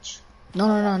engage.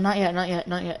 No, not yet, not yet,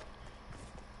 not yet.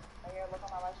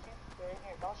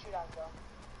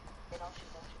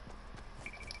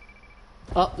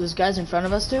 Oh, there's guys in front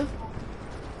of us too?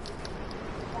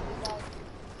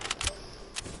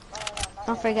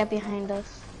 Don't forget behind us.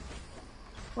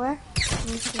 Where?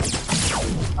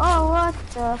 Oh, what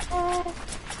the heck?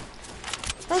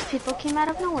 Those people came out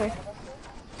of nowhere.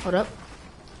 Hold up.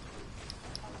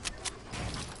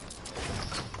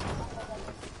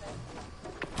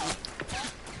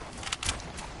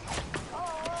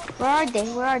 Where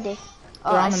are they?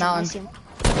 Oh, They're on I the see 'em, I mountain. see 'em.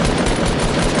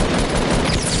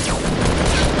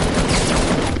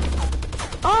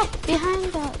 Oh, behind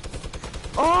the...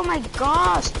 Oh my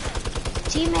gosh!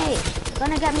 Teammate,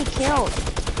 gonna get me killed.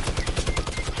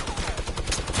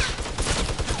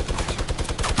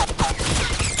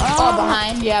 Oh,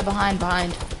 behind, yeah, behind. I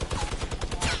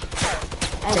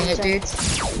Dang it, was, dude.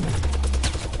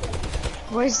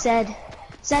 Where's Zed?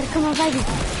 Zed, come revive me.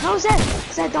 No, Zed!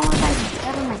 Zed, don't revive me.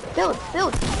 Never mind. Build,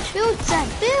 Zed,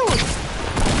 build!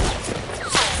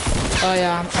 Oh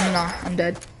yeah, I'm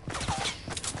dead.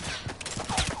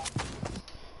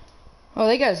 Oh,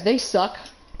 they suck.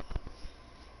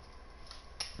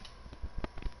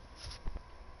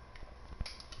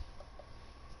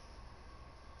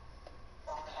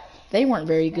 They weren't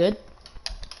very good.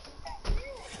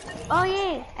 Oh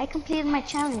yeah, I completed my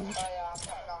challenge.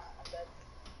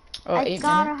 Oh, I 8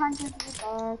 got minutes.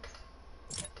 100 bucks.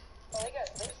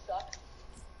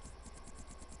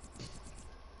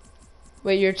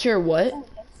 Wait, you're tier what?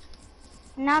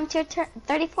 Now I'm tier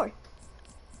 34.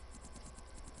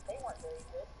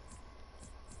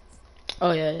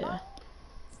 Oh yeah, yeah.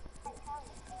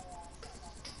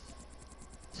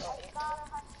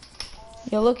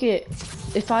 Yeah, look at,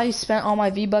 if I spent all my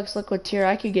V-Bucks, look what tier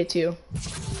I could get to.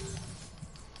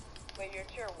 Wait, you're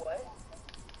tier what?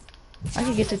 I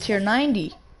could get to tier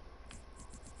 90.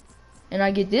 And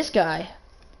I get this guy.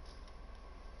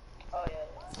 Oh, yeah.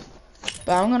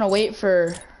 But I'm gonna wait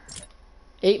for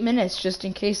 8 minutes just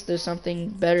in case there's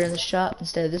something better in the shop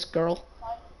instead of this girl.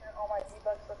 All my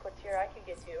V-Bucks, look what tier I can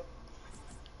get to.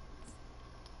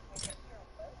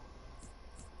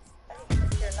 I can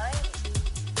get to tier 90.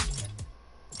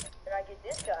 And I get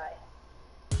this guy.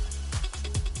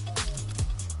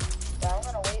 But I'm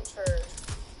gonna wait for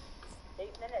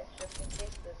 8 minutes just in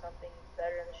case there's something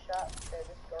better in the shop instead of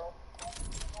this girl.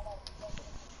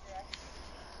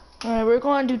 Alright, we're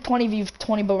gonna do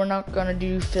 20v20, but we're not gonna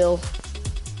do Phil.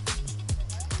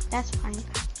 That's fine. Do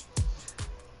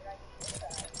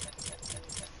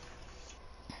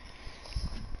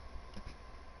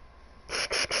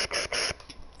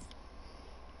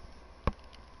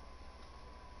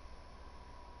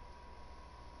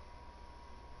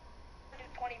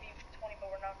 20v20, but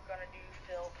we're not gonna do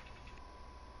Phil.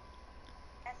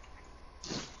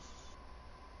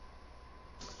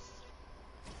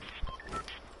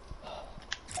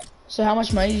 So how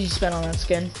much money did you spend on that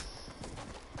skin?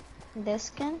 This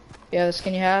skin? Yeah, the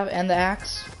skin you have and the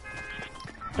axe?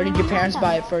 Or did your parents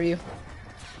buy it for you?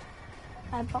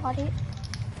 I bought it.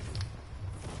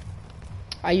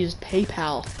 I used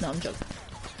PayPal. No, I'm joking.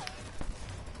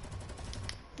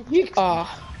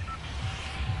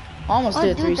 Almost Oh,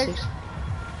 did dude, 360.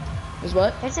 Is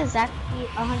what? There's exactly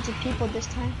 100 people this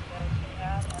time.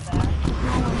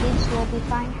 No, this will be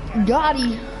fine.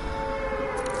 Gotti.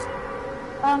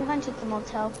 Oh, I'm going to the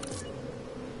motel.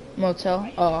 Motel?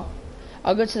 Oh.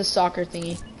 I'll go to the soccer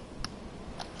thingy.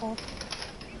 Oh.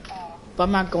 But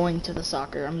I'm not going to the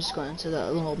soccer. I'm just going to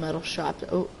the little metal shop.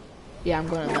 Oh. Yeah, I'm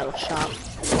going to the metal shop.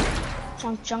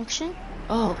 Junk Junction?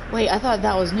 Oh, wait, I thought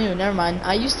that was new. Never mind.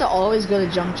 I used to always go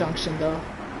to Junk Junction, though.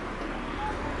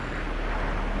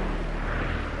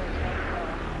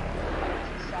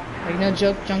 Like, no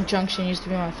joke, Junk Junction used to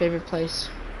be my favorite place.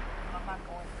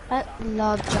 I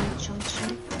love Junk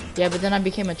Junction. Yeah, but then I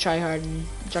became a tryhard, and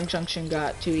Junk Junction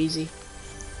got too easy.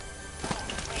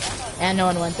 And no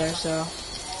one went there, so...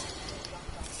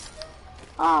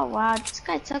 Oh wow, this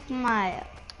guy took my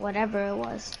whatever it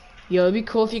was. Yo, it'd be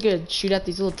cool if you could shoot at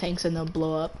these little tanks and they'll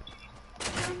blow up.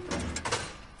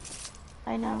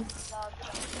 I know.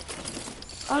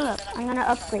 Oh look, I'm gonna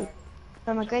upgrade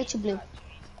from a gray to blue.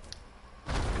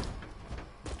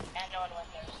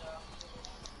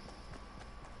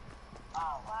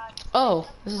 Oh,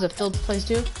 this is a filled place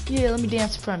too? Yeah, let me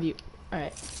dance in front of you.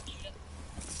 Alright.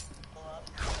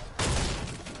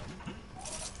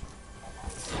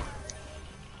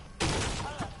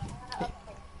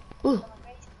 Ooh.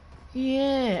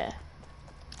 Yeah.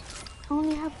 I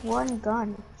only have one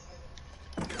gun.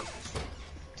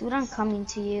 Dude, I'm coming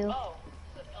to you.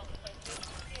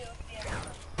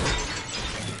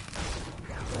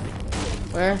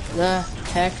 Where the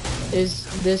heck is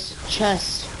this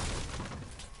chest?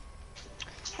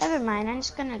 Never mind, I'm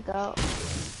just gonna go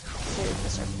through the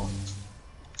circle.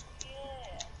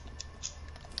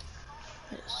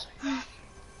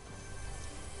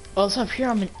 Oh, it's up here.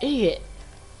 I'm an idiot.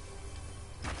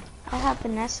 I have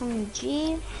an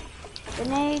SMG,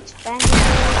 grenades, bandages,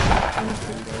 and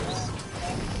fingers.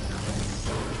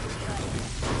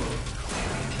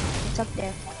 It's up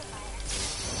there.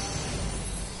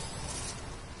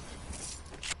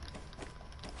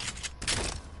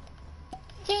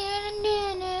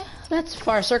 That's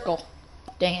far circle.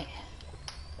 Dang it.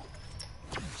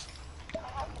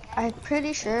 I'm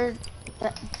pretty sure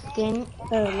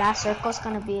the last circle is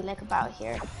gonna be like about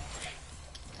here.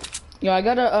 Yo, I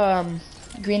got a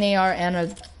green AR and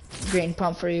a green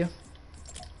pump for you.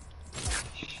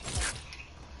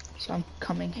 So I'm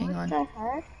coming. Hang on. What the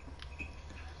heck?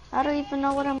 I don't even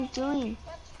know what I'm doing.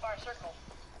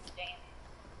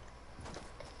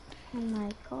 Oh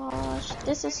my gosh,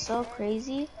 this is so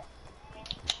crazy.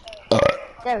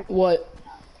 There we go. What?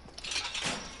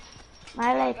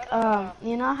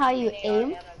 You know how you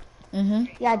aim? Mm-hmm.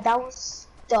 Yeah, that was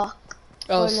stuck.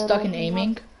 Oh, for a stuck in little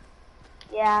aiming?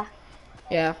 while. Yeah.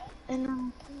 Yeah.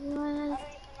 And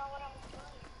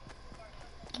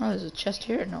Oh, there's a chest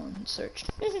here. No one searched.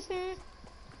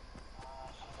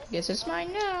 Guess it's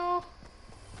mine now.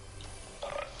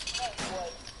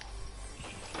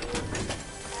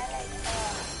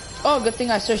 Oh, good thing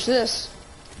I searched this.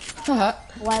 Haha.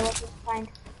 Why would you find?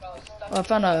 Well, I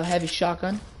found a heavy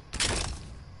shotgun.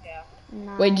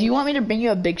 Nice. Wait, do you want me to bring you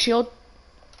a big shield?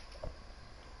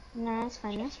 No, that's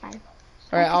fine. That's fine.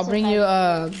 Alright, I'll bring you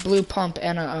a blue pump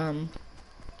and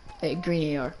a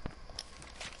green AR.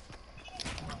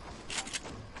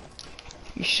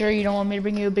 You sure you don't want me to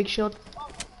bring you a big shield?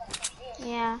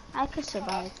 Yeah, I could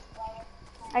survive.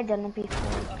 I've done it before.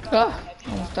 Ah,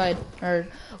 almost died. Or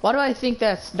why do I think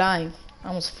that's dying? I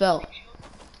almost fell.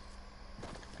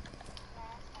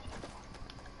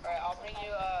 Alright, I'll bring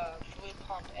you a blue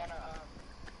pump and a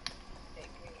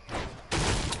green.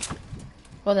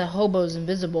 Well, that hobo's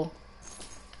invisible.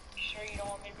 You sure you don't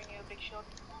want me to bring you a big shield?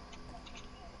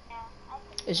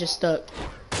 It's just stuck.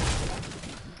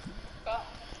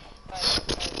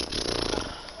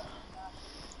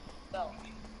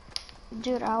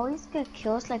 Dude, I always get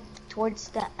kills like towards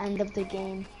the end of the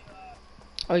game.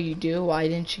 Oh, you do? Why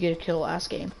didn't you get a kill last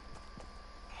game?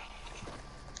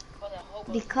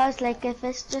 Because like if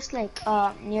it's just like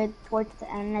near towards the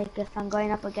end, like if I'm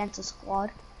going up against a squad,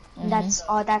 and that's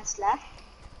all that's left,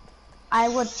 I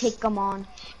would take them on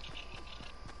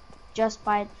just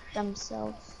by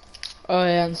themselves. Oh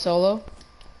yeah, in solo?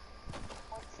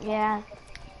 Yeah.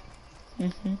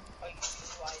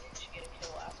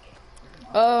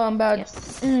 Oh, I'm bad.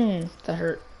 Yes. That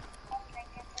hurt.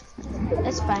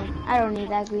 It's fine. I don't need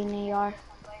that green AR.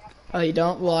 Oh, you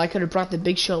don't? Well, I could have brought the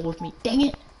big shield with me. Dang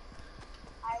it!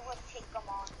 I would take them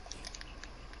on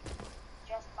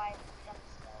just by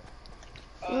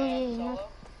themselves.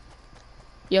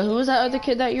 Yo, who was that other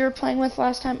kid that you were playing with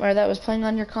last time? Or that was playing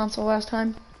on your console last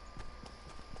time?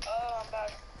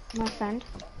 My friend.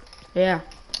 Yeah.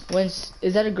 Is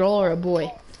that a girl or a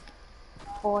boy?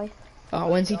 Boy. Oh,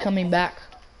 when's he coming back?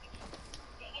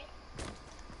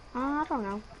 I don't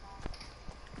know.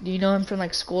 Do you know him from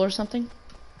like school or something?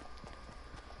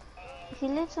 He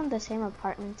lives in the same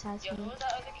apartment as me.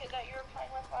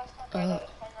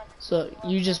 So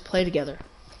you just play together?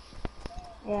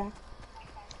 Yeah.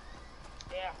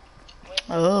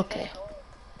 Oh, okay.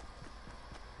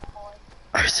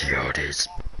 I see how it is.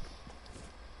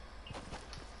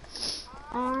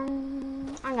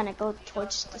 I'm gonna go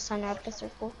towards the center of the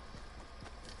circle.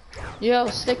 Yo,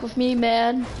 stick with me,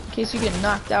 man. In case you get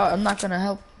knocked out, I'm not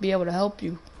gonna be able to help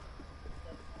you.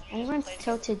 I'm going to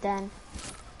tilted then,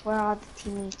 where all the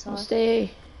teammates are.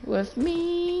 Stay with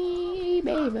me,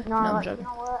 baby. No, I'm you joking.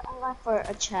 know what? I'm going for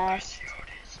a chest.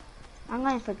 I'm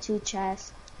going for 2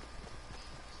 chests.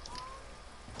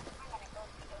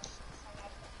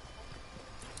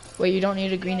 Wait, you don't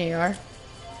need a green AR?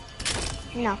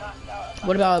 No,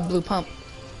 What about a blue pump?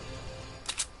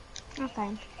 I'm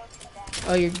fine.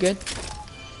 Oh, you're good?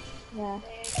 Yeah.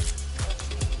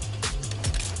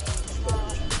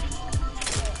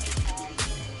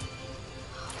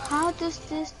 How does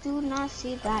this dude not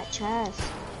see that chest?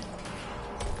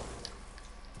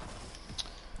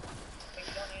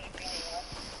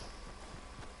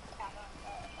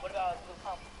 What about a blue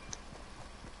pump?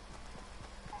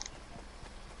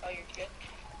 Oh, you're good?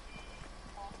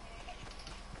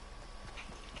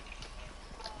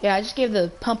 Yeah, I just gave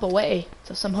the pump away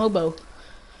to some hobo.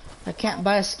 I can't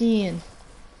buy a skin.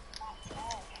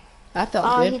 That felt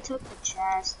Oh, good. he took the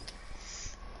chest.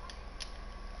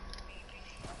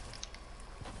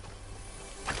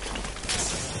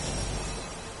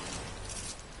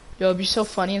 Yo, it'd be so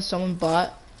funny if someone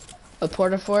bought a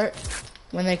porta fort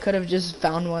when they could have just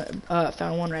found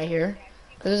one right here.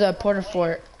 Cause there's a porta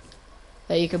fort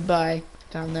that you could buy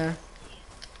down there.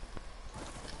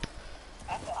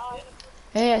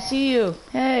 Hey, I see you.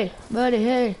 Hey, buddy.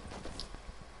 Hey.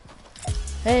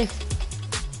 Hey.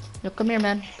 Yo, come here,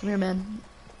 man. Come here, man.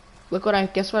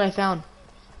 Guess what I found?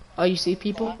 Oh, you see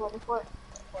people?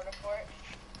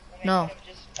 No.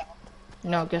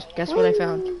 No, guess what I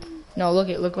found? No,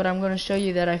 look what I'm gonna show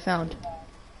you that I found.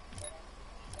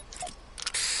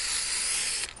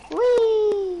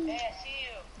 Whee! Hey, I see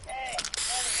you. Hey,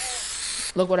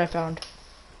 Look what I found.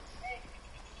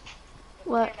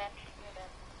 What?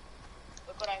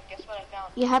 guess what I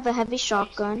found? You have a heavy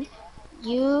shotgun.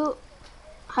 You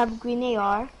have green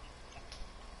AR.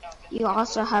 You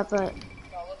also have a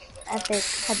epic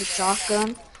heavy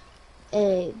shotgun,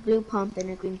 a blue pump,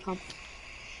 and a green pump.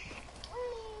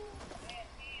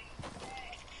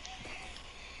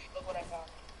 Look what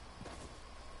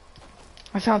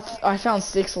I found. I found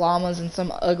 6 llamas and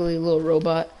some ugly little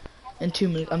robot and 2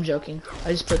 moose. I'm joking.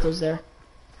 I just put those there.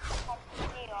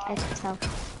 I can tell.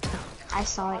 I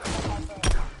saw it.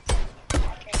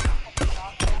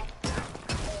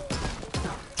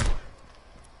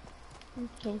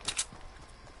 Okay.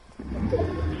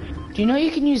 Do you know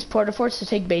you can use porta-forts to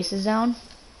take bases down?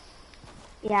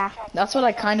 Yeah. That's what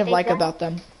I kind of like about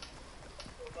them.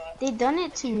 They done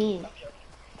it to me.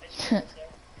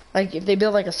 Like if they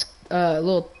build like a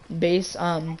little base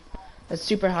that's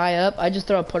super high up, I just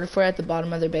throw a porta-fort at the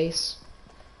bottom of their base.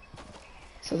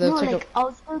 So they'll No, take like I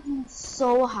was building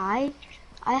so high,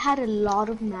 I had a lot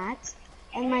of mats,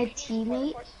 and my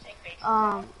teammate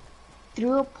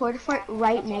threw a porta fort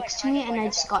right next to me, and I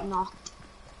just got knocked.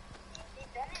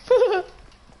 I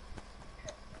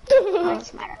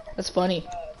was mad at them. That's funny.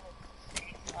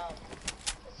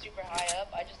 Super high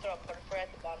up. I just throw a porta-fort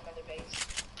at the bottom of the base.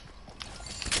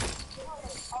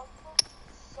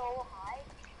 So high,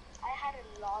 I had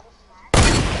a lot of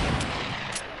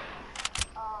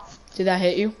mats. Did that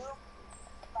hit you?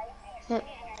 Hit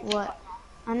what?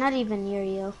 I'm not even near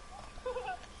you.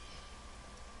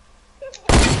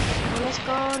 Let's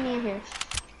go near here.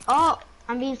 Oh,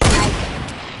 I'm being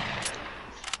sniped.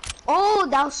 Oh,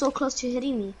 that was so close to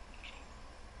hitting me.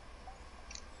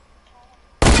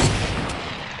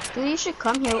 Dude, you should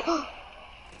come here.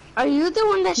 Are you the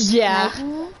one that's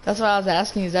sniping me? That's what I was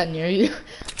asking. Is that near you?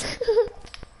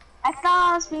 I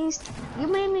thought I was being. You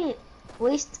made me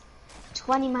waste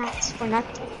 20 mats for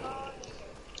nothing.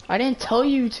 I didn't tell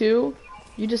you to.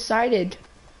 You decided.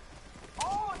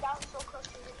 Oh, that was so close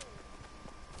to hitting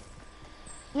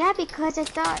me. Yeah, because I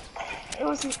thought it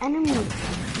was an enemy. Are you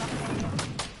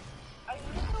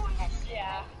the one that's...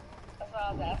 Yeah. That's what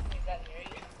I was asking. Is that near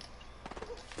you?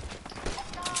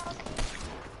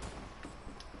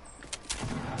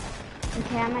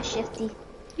 Okay, I'm at Shifty.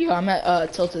 Yeah, I'm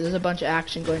at Tilted. There's a bunch of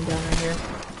action going down right here.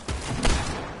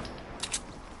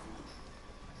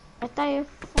 I thought you were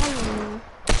following me.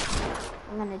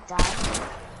 I'm gonna die.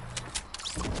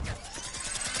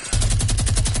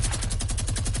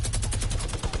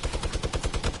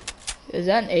 Is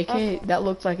that an AK? Okay. That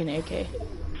looks like an AK.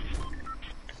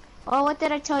 Oh, what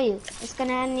did I tell you? It's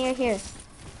gonna end near here.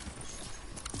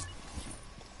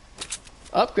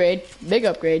 Upgrade. Big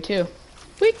upgrade, too.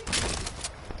 Weak.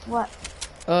 What?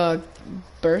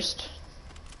 Burst.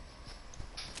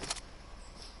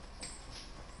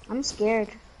 I'm scared.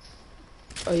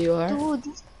 Oh, you are? Dude,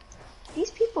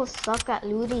 these people suck at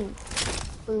looting.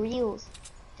 For reals.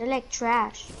 They're like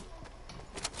trash.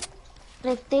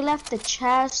 Like, they left the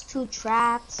chest, 2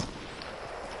 traps.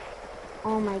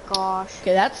 Oh my gosh.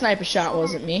 Okay, that sniper shot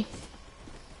wasn't me.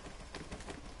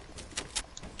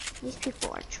 These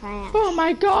people are trash. Oh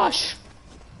my gosh!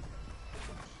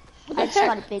 What the I just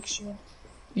got heck? a big shield.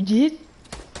 You did?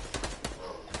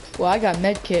 Well, I got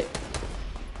med kit.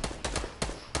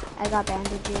 I got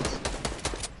bandages.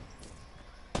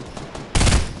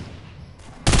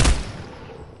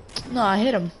 No, I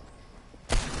hit him.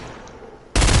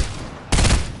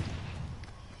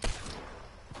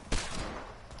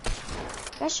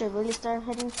 I should really start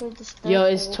heading for the stuff. Yo,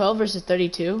 it's 12 versus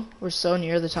 32. We're so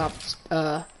near the top.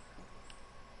 How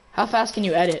fast can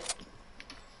you edit?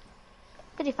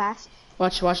 Pretty fast.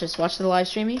 Watch this. Watch the live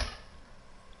streaming.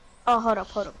 Oh, hold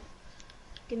up.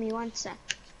 Give me 1 sec.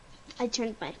 I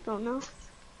turned my phone off.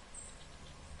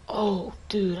 Oh,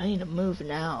 dude, I need to move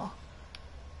now.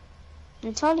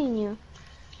 I'm telling you.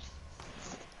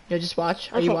 Yo, just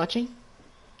watch. Are you Okay. watching?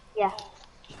 Yeah.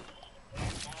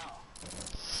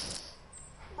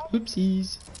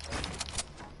 Oopsies.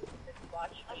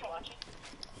 Watch. Are you watching?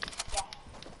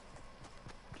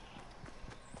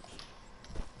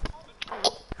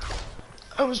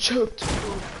 I was choked.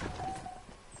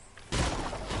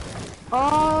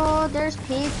 Oh, there's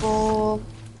people.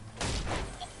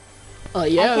 Oh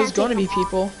yeah, I there's can't going to be take them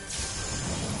people.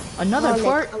 Another Oh,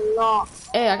 port? like a lot.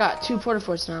 Hey, I got 2 porta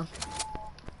forts now.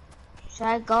 Should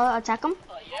I go attack them?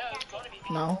 Oh, yeah, it's gonna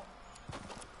be... No,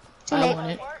 Too I late.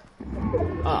 want it.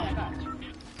 Oh.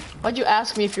 Why'd you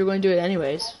ask me if you were going to do it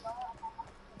anyways?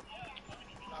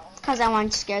 Because I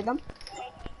wanted to scare them.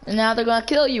 And now they're gonna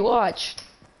kill you. Watch.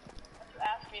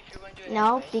 Ask me if you're going to do it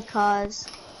No, anyways. because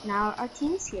now our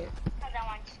team's here. Because I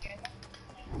want to scare them.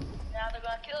 Now they're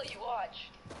gonna kill you, watch.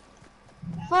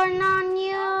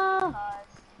 Fernando!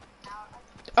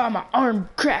 Oh, my arm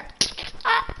cracked.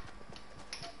 Ah.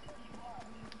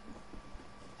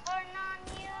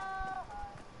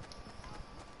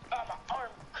 Oh, my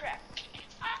arm cracked.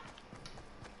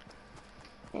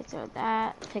 Okay, so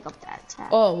that, pick up that tab.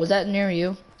 Oh, was that near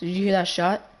you? Did you hear that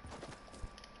shot?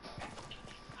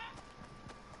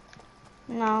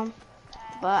 No,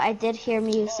 but I did hear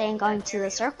me saying going to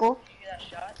the circle. Did you hear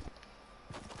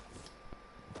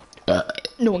that shot?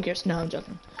 No one cares. No, I'm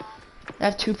joking. I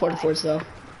have 2 porta forts though.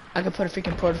 I could put a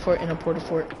freaking porta fort in a porta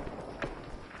fort.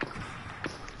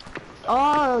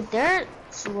 Oh, there's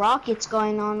rockets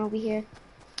going on over here.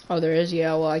 Oh, there is?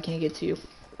 Yeah, well, I can't get to you.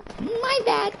 My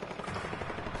bad.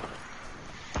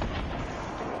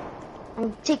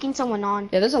 I'm taking someone on.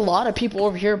 Yeah, there's a lot of people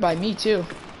over here by me too.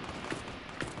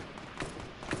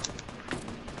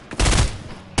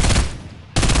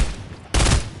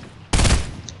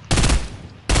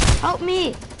 Help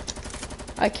me!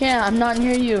 I can't. I'm not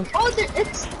near you. Oh,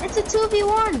 it's a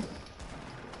 2v1.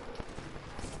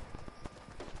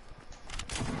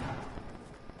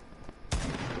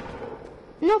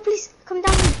 No, please come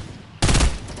down.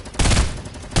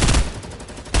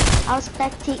 I'll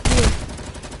spectate you.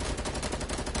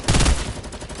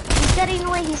 He's getting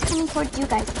away. He's coming towards you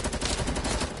guys.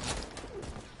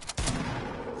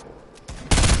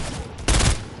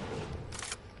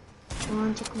 Come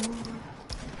on, come on.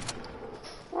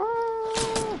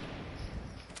 Ah.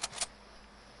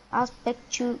 I'll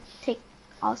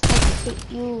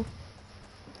spectate you.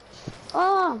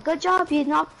 Oh, good job. You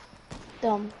knocked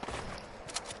them.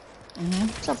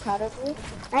 So proud of you.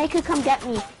 Now you could come get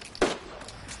me.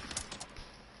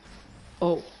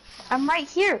 Oh. I'm right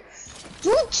here.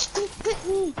 Don't get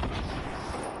me.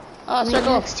 Oh, Right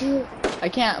circle. next to you. I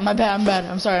can't. My bad. I'm bad.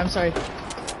 I'm sorry. I'm sorry.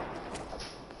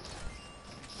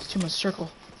 It's too much circle.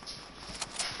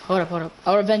 Hold up. Hold up.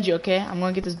 I'll revenge you, okay? I'm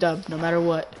gonna get this dub, no matter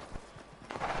what.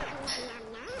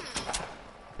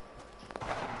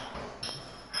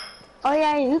 Oh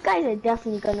yeah, you guys are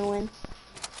definitely gonna win.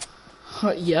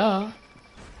 Yeah.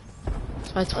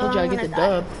 So I told you I'm I'd get the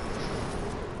gonna die. dub.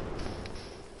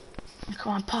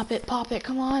 Come on, pop it,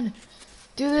 come on.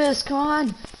 Do this, come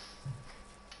on.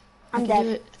 I'm I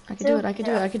dead. can do it. I can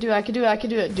do it. I can do it. I can do it. I can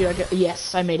do it. I can do it. Dude,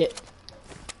 yes, I made it.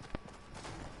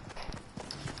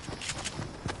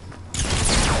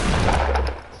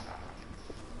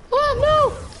 Oh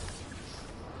no!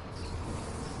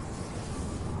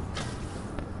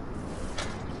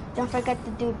 Don't forget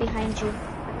the dude behind you.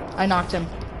 I knocked him.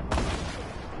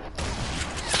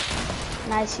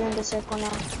 Nice, you're in the circle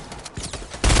now.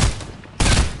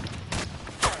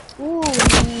 Ooh,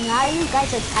 now you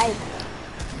guys are tied.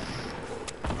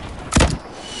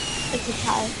 It's a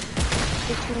tie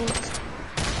between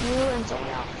you and someone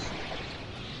else.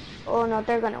 Oh no,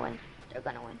 they're gonna win. They're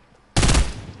gonna win.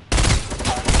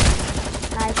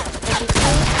 Nice.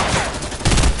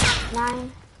 32.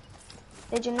 9.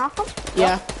 Did you knock him?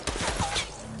 Yeah.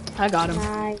 I got him.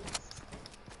 Nice.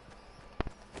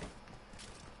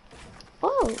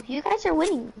 Oh, you guys are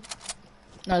winning.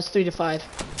 No, it's 3-5.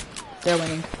 They're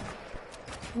winning.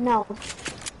 No.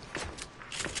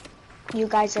 You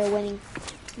guys are winning.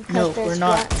 Because No, there's we're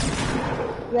not.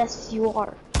 one- Yes, you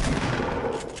are.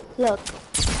 Look.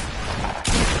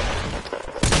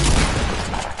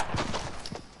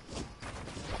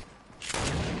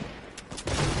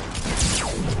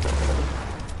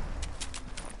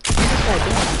 What's that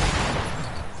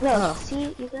doing? Look, Oh.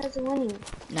 see, you guys are winning.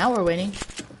 Now we're winning.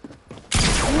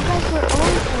 You guys were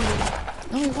always winning.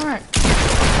 No, we weren't.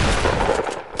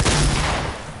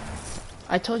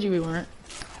 I told you we weren't.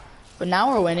 But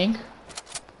now we're winning.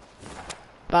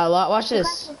 By a lot. Watch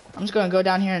this. I'm just gonna go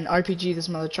down here and RPG this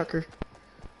mother trucker.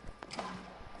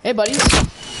 Hey, buddies.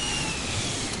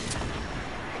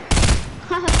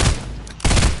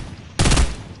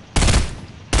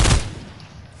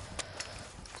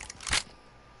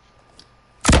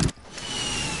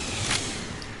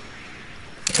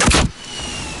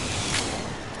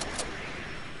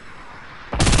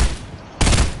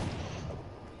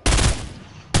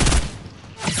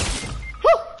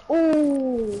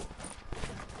 Ooh.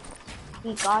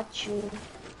 We got you.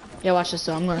 Yeah, watch this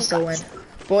though. I'm gonna still win.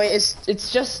 Boy,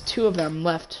 it's just 2 of them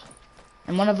left,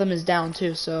 and one of them is down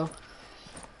too. So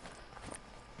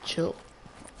chill.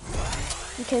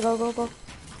 Okay, go, go, go.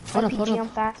 Hold up, RPG, hold I'm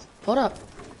up, fast. hold up.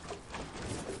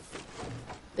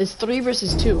 It's 3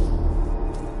 versus 2.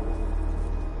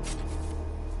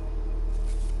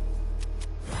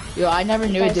 Yo, I never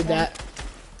knew it did that.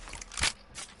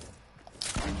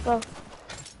 Go.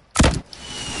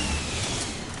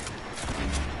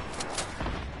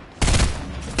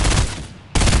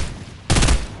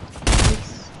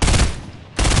 Nice.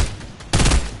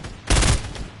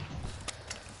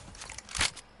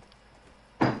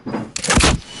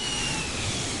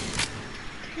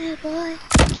 Good boy.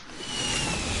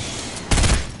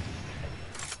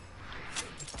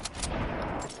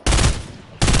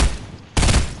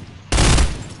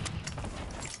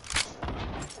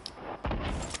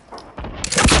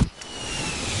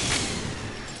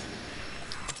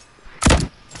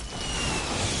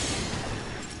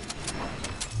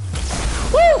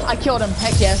 Woo! I killed him.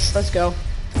 Heck yes. Let's go.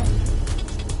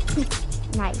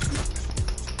 Nice.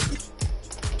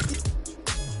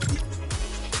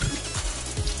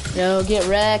 Yo, get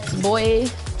wrecked, boy.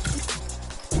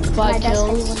 5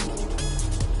 kills.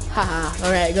 Haha.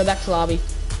 Alright, go back to lobby.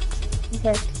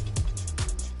 Okay.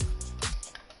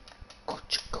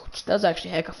 That was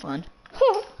actually heck of fun.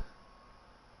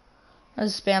 I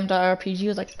just spammed RPG,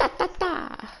 was like, da da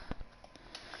da.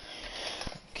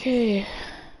 Okay.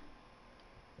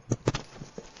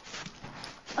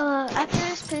 After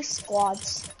this, play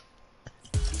squads.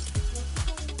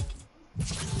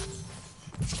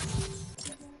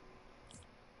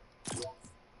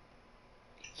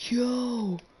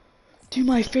 Yo. Dude,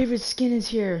 my favorite skin is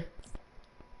here.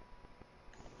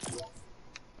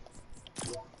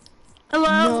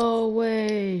 Hello? No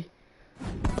way.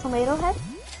 Tomato head?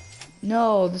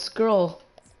 No, this girl.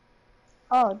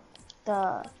 Oh,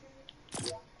 the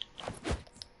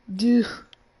Dude.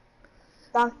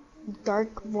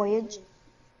 dark voyage.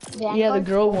 Yeah, the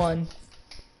girl one.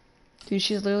 Dude,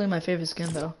 she's literally my favorite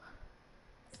skin though.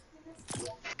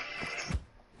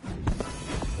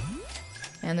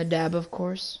 And the dab, of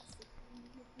course.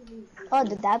 Oh,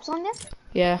 the dab's on there?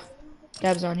 Yeah,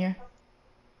 dab's on here.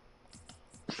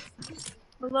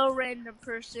 Hello, random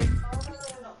person.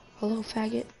 Hello,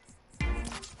 faggot.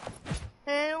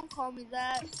 Hey, don't call me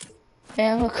that. Hey,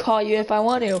 I'm gonna call you if I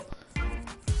want to.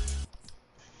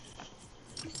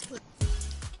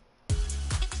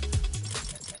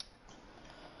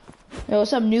 Yo,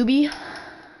 what's up, newbie?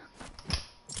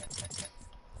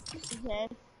 Okay.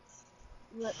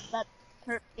 Let that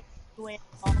hurt me away.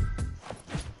 Off.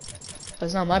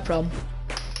 That's not my problem.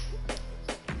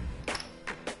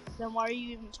 Then why are you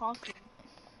even talking?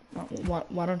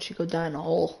 Why don't you go die in a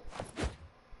hole?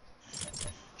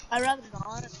 I'd rather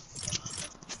not.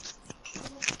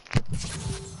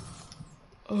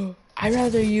 I'd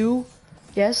rather you.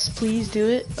 Yes, please do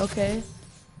it. Okay.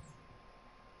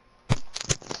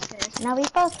 Okay. Now we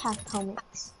both have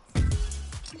helmets.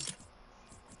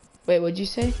 Wait, what'd you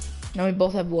say? Now we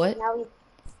both have what? Now we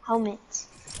helmets.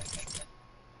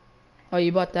 Oh,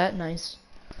 you bought that? Nice.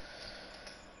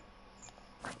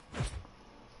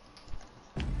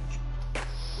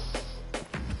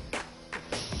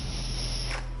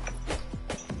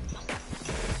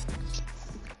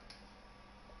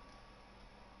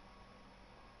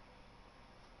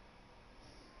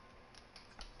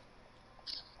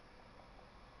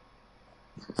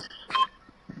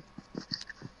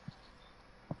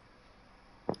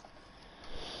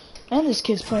 And this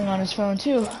kid's playing on his phone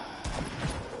too.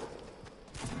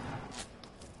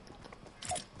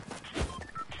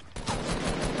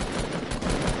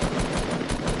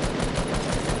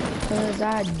 Cause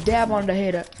I dab on the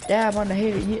hater, yeah.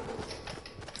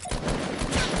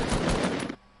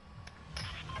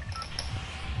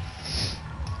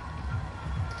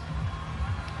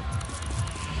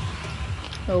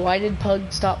 Oh, why did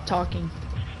Pug stop talking?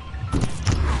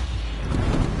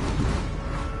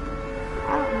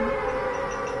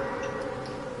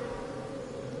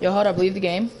 Yo, hold up, leave the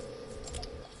game.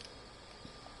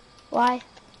 Why?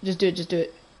 Just do it, just do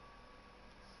it.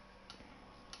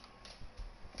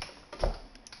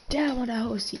 Dab on the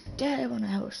host seat, dab on the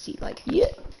host seat, like, yeah.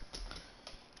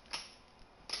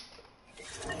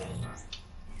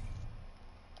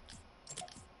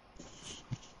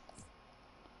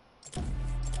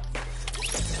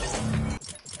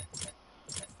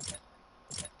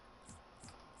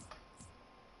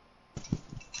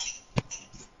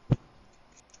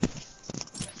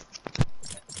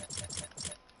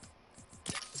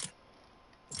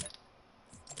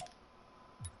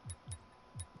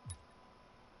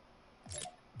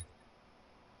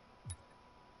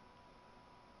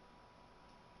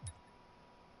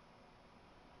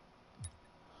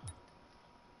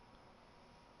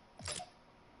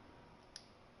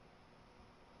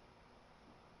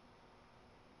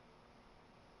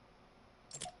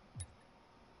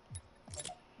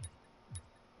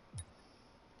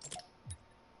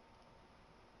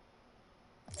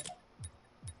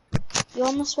 You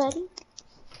almost ready?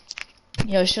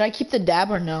 Yo, should I keep the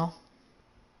dab or no?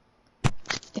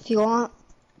 If you want.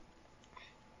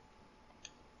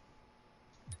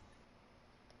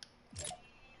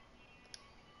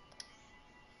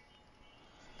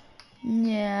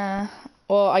 Yeah.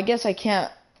 Well, I guess I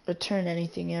can't return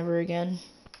anything ever again.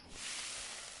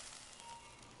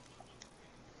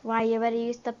 Why, you already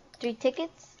used up 3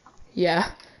 tickets?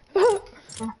 Yeah.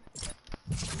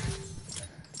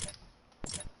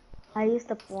 I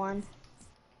used up 1.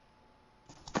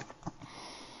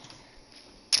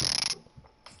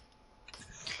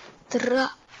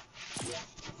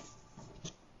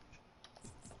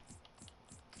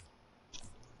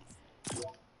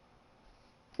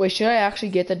 Wait, should I actually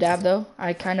get the dab though?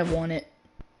 I kind of want it.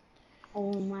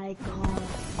 Oh my god.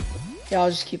 Yeah, I'll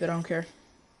just keep it. I don't care.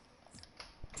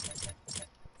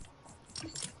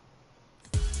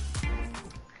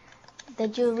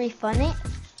 Did you refund it?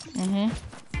 Mhm.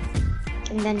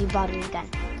 And then you bought it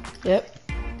again. Yep.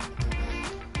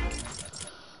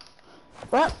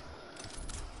 Well,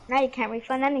 now you can't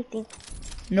refund anything.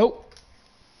 Nope.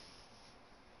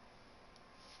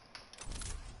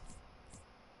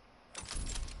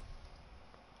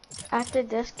 After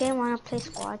this game, wanna play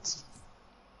squads?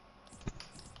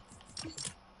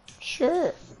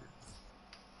 Sure.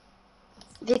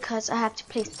 Because I have to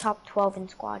play top 12 in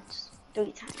squads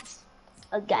 3 times.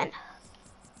 Again.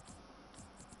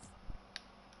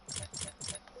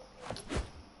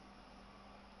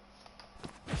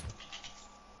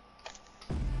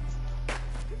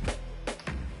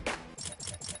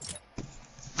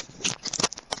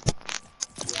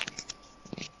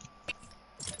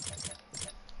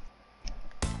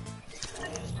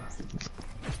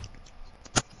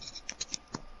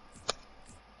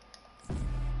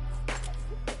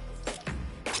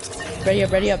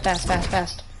 Ready up, fast, fast,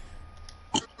 fast.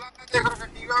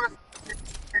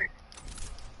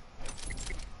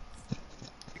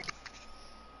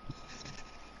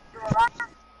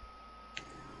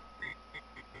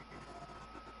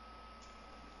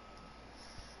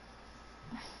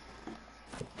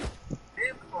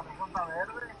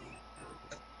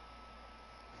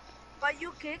 But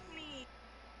you kicked me.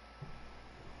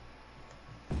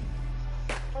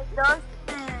 It does,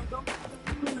 man. Don't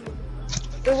kick me.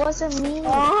 It wasn't me.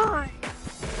 Why?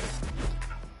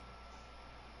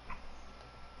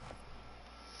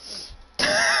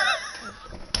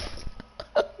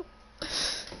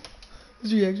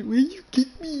 His reaction, will you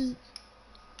kick me?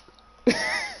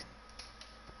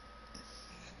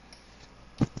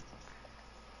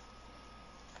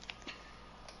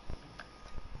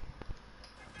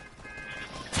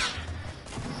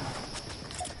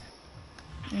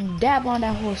 Dab on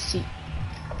that horse seat.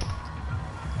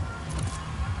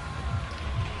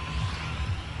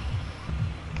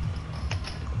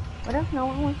 What if no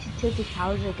one wants to take the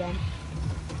towers again?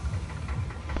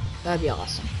 That'd be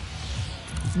awesome.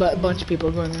 But a bunch of people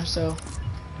are going there, so.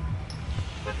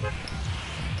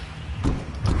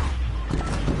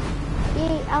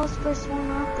 Yay, I was first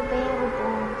one off the battle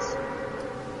bombs.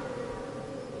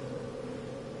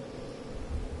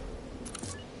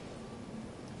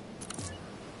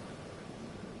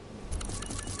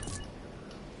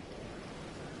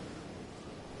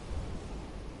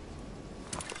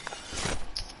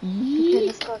 Okay,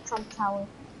 let's go Trump Tower.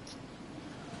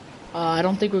 I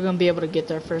don't think we're gonna be able to get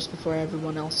there first before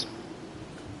everyone else.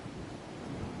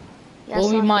 Yeah, Well,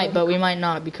 we so might, but we might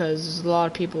not because there's a lot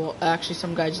of people. Actually,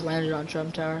 some guy just landed on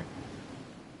Trump Tower.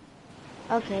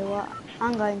 Okay, well,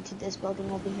 I'm going to this building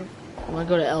over here. You wanna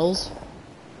go to L's?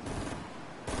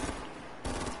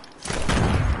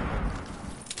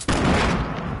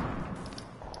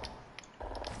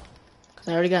 Cause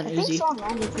I already got an I think Uzi. someone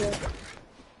landed here.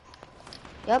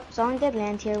 Yep, someone did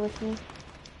land here with me.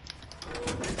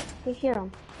 I hear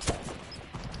him.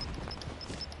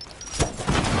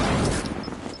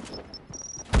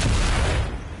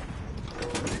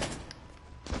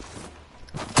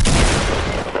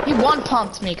 He one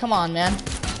pumped me. Come on, man.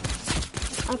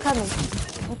 I'm coming.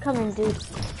 I'm coming, dude.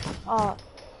 Oh,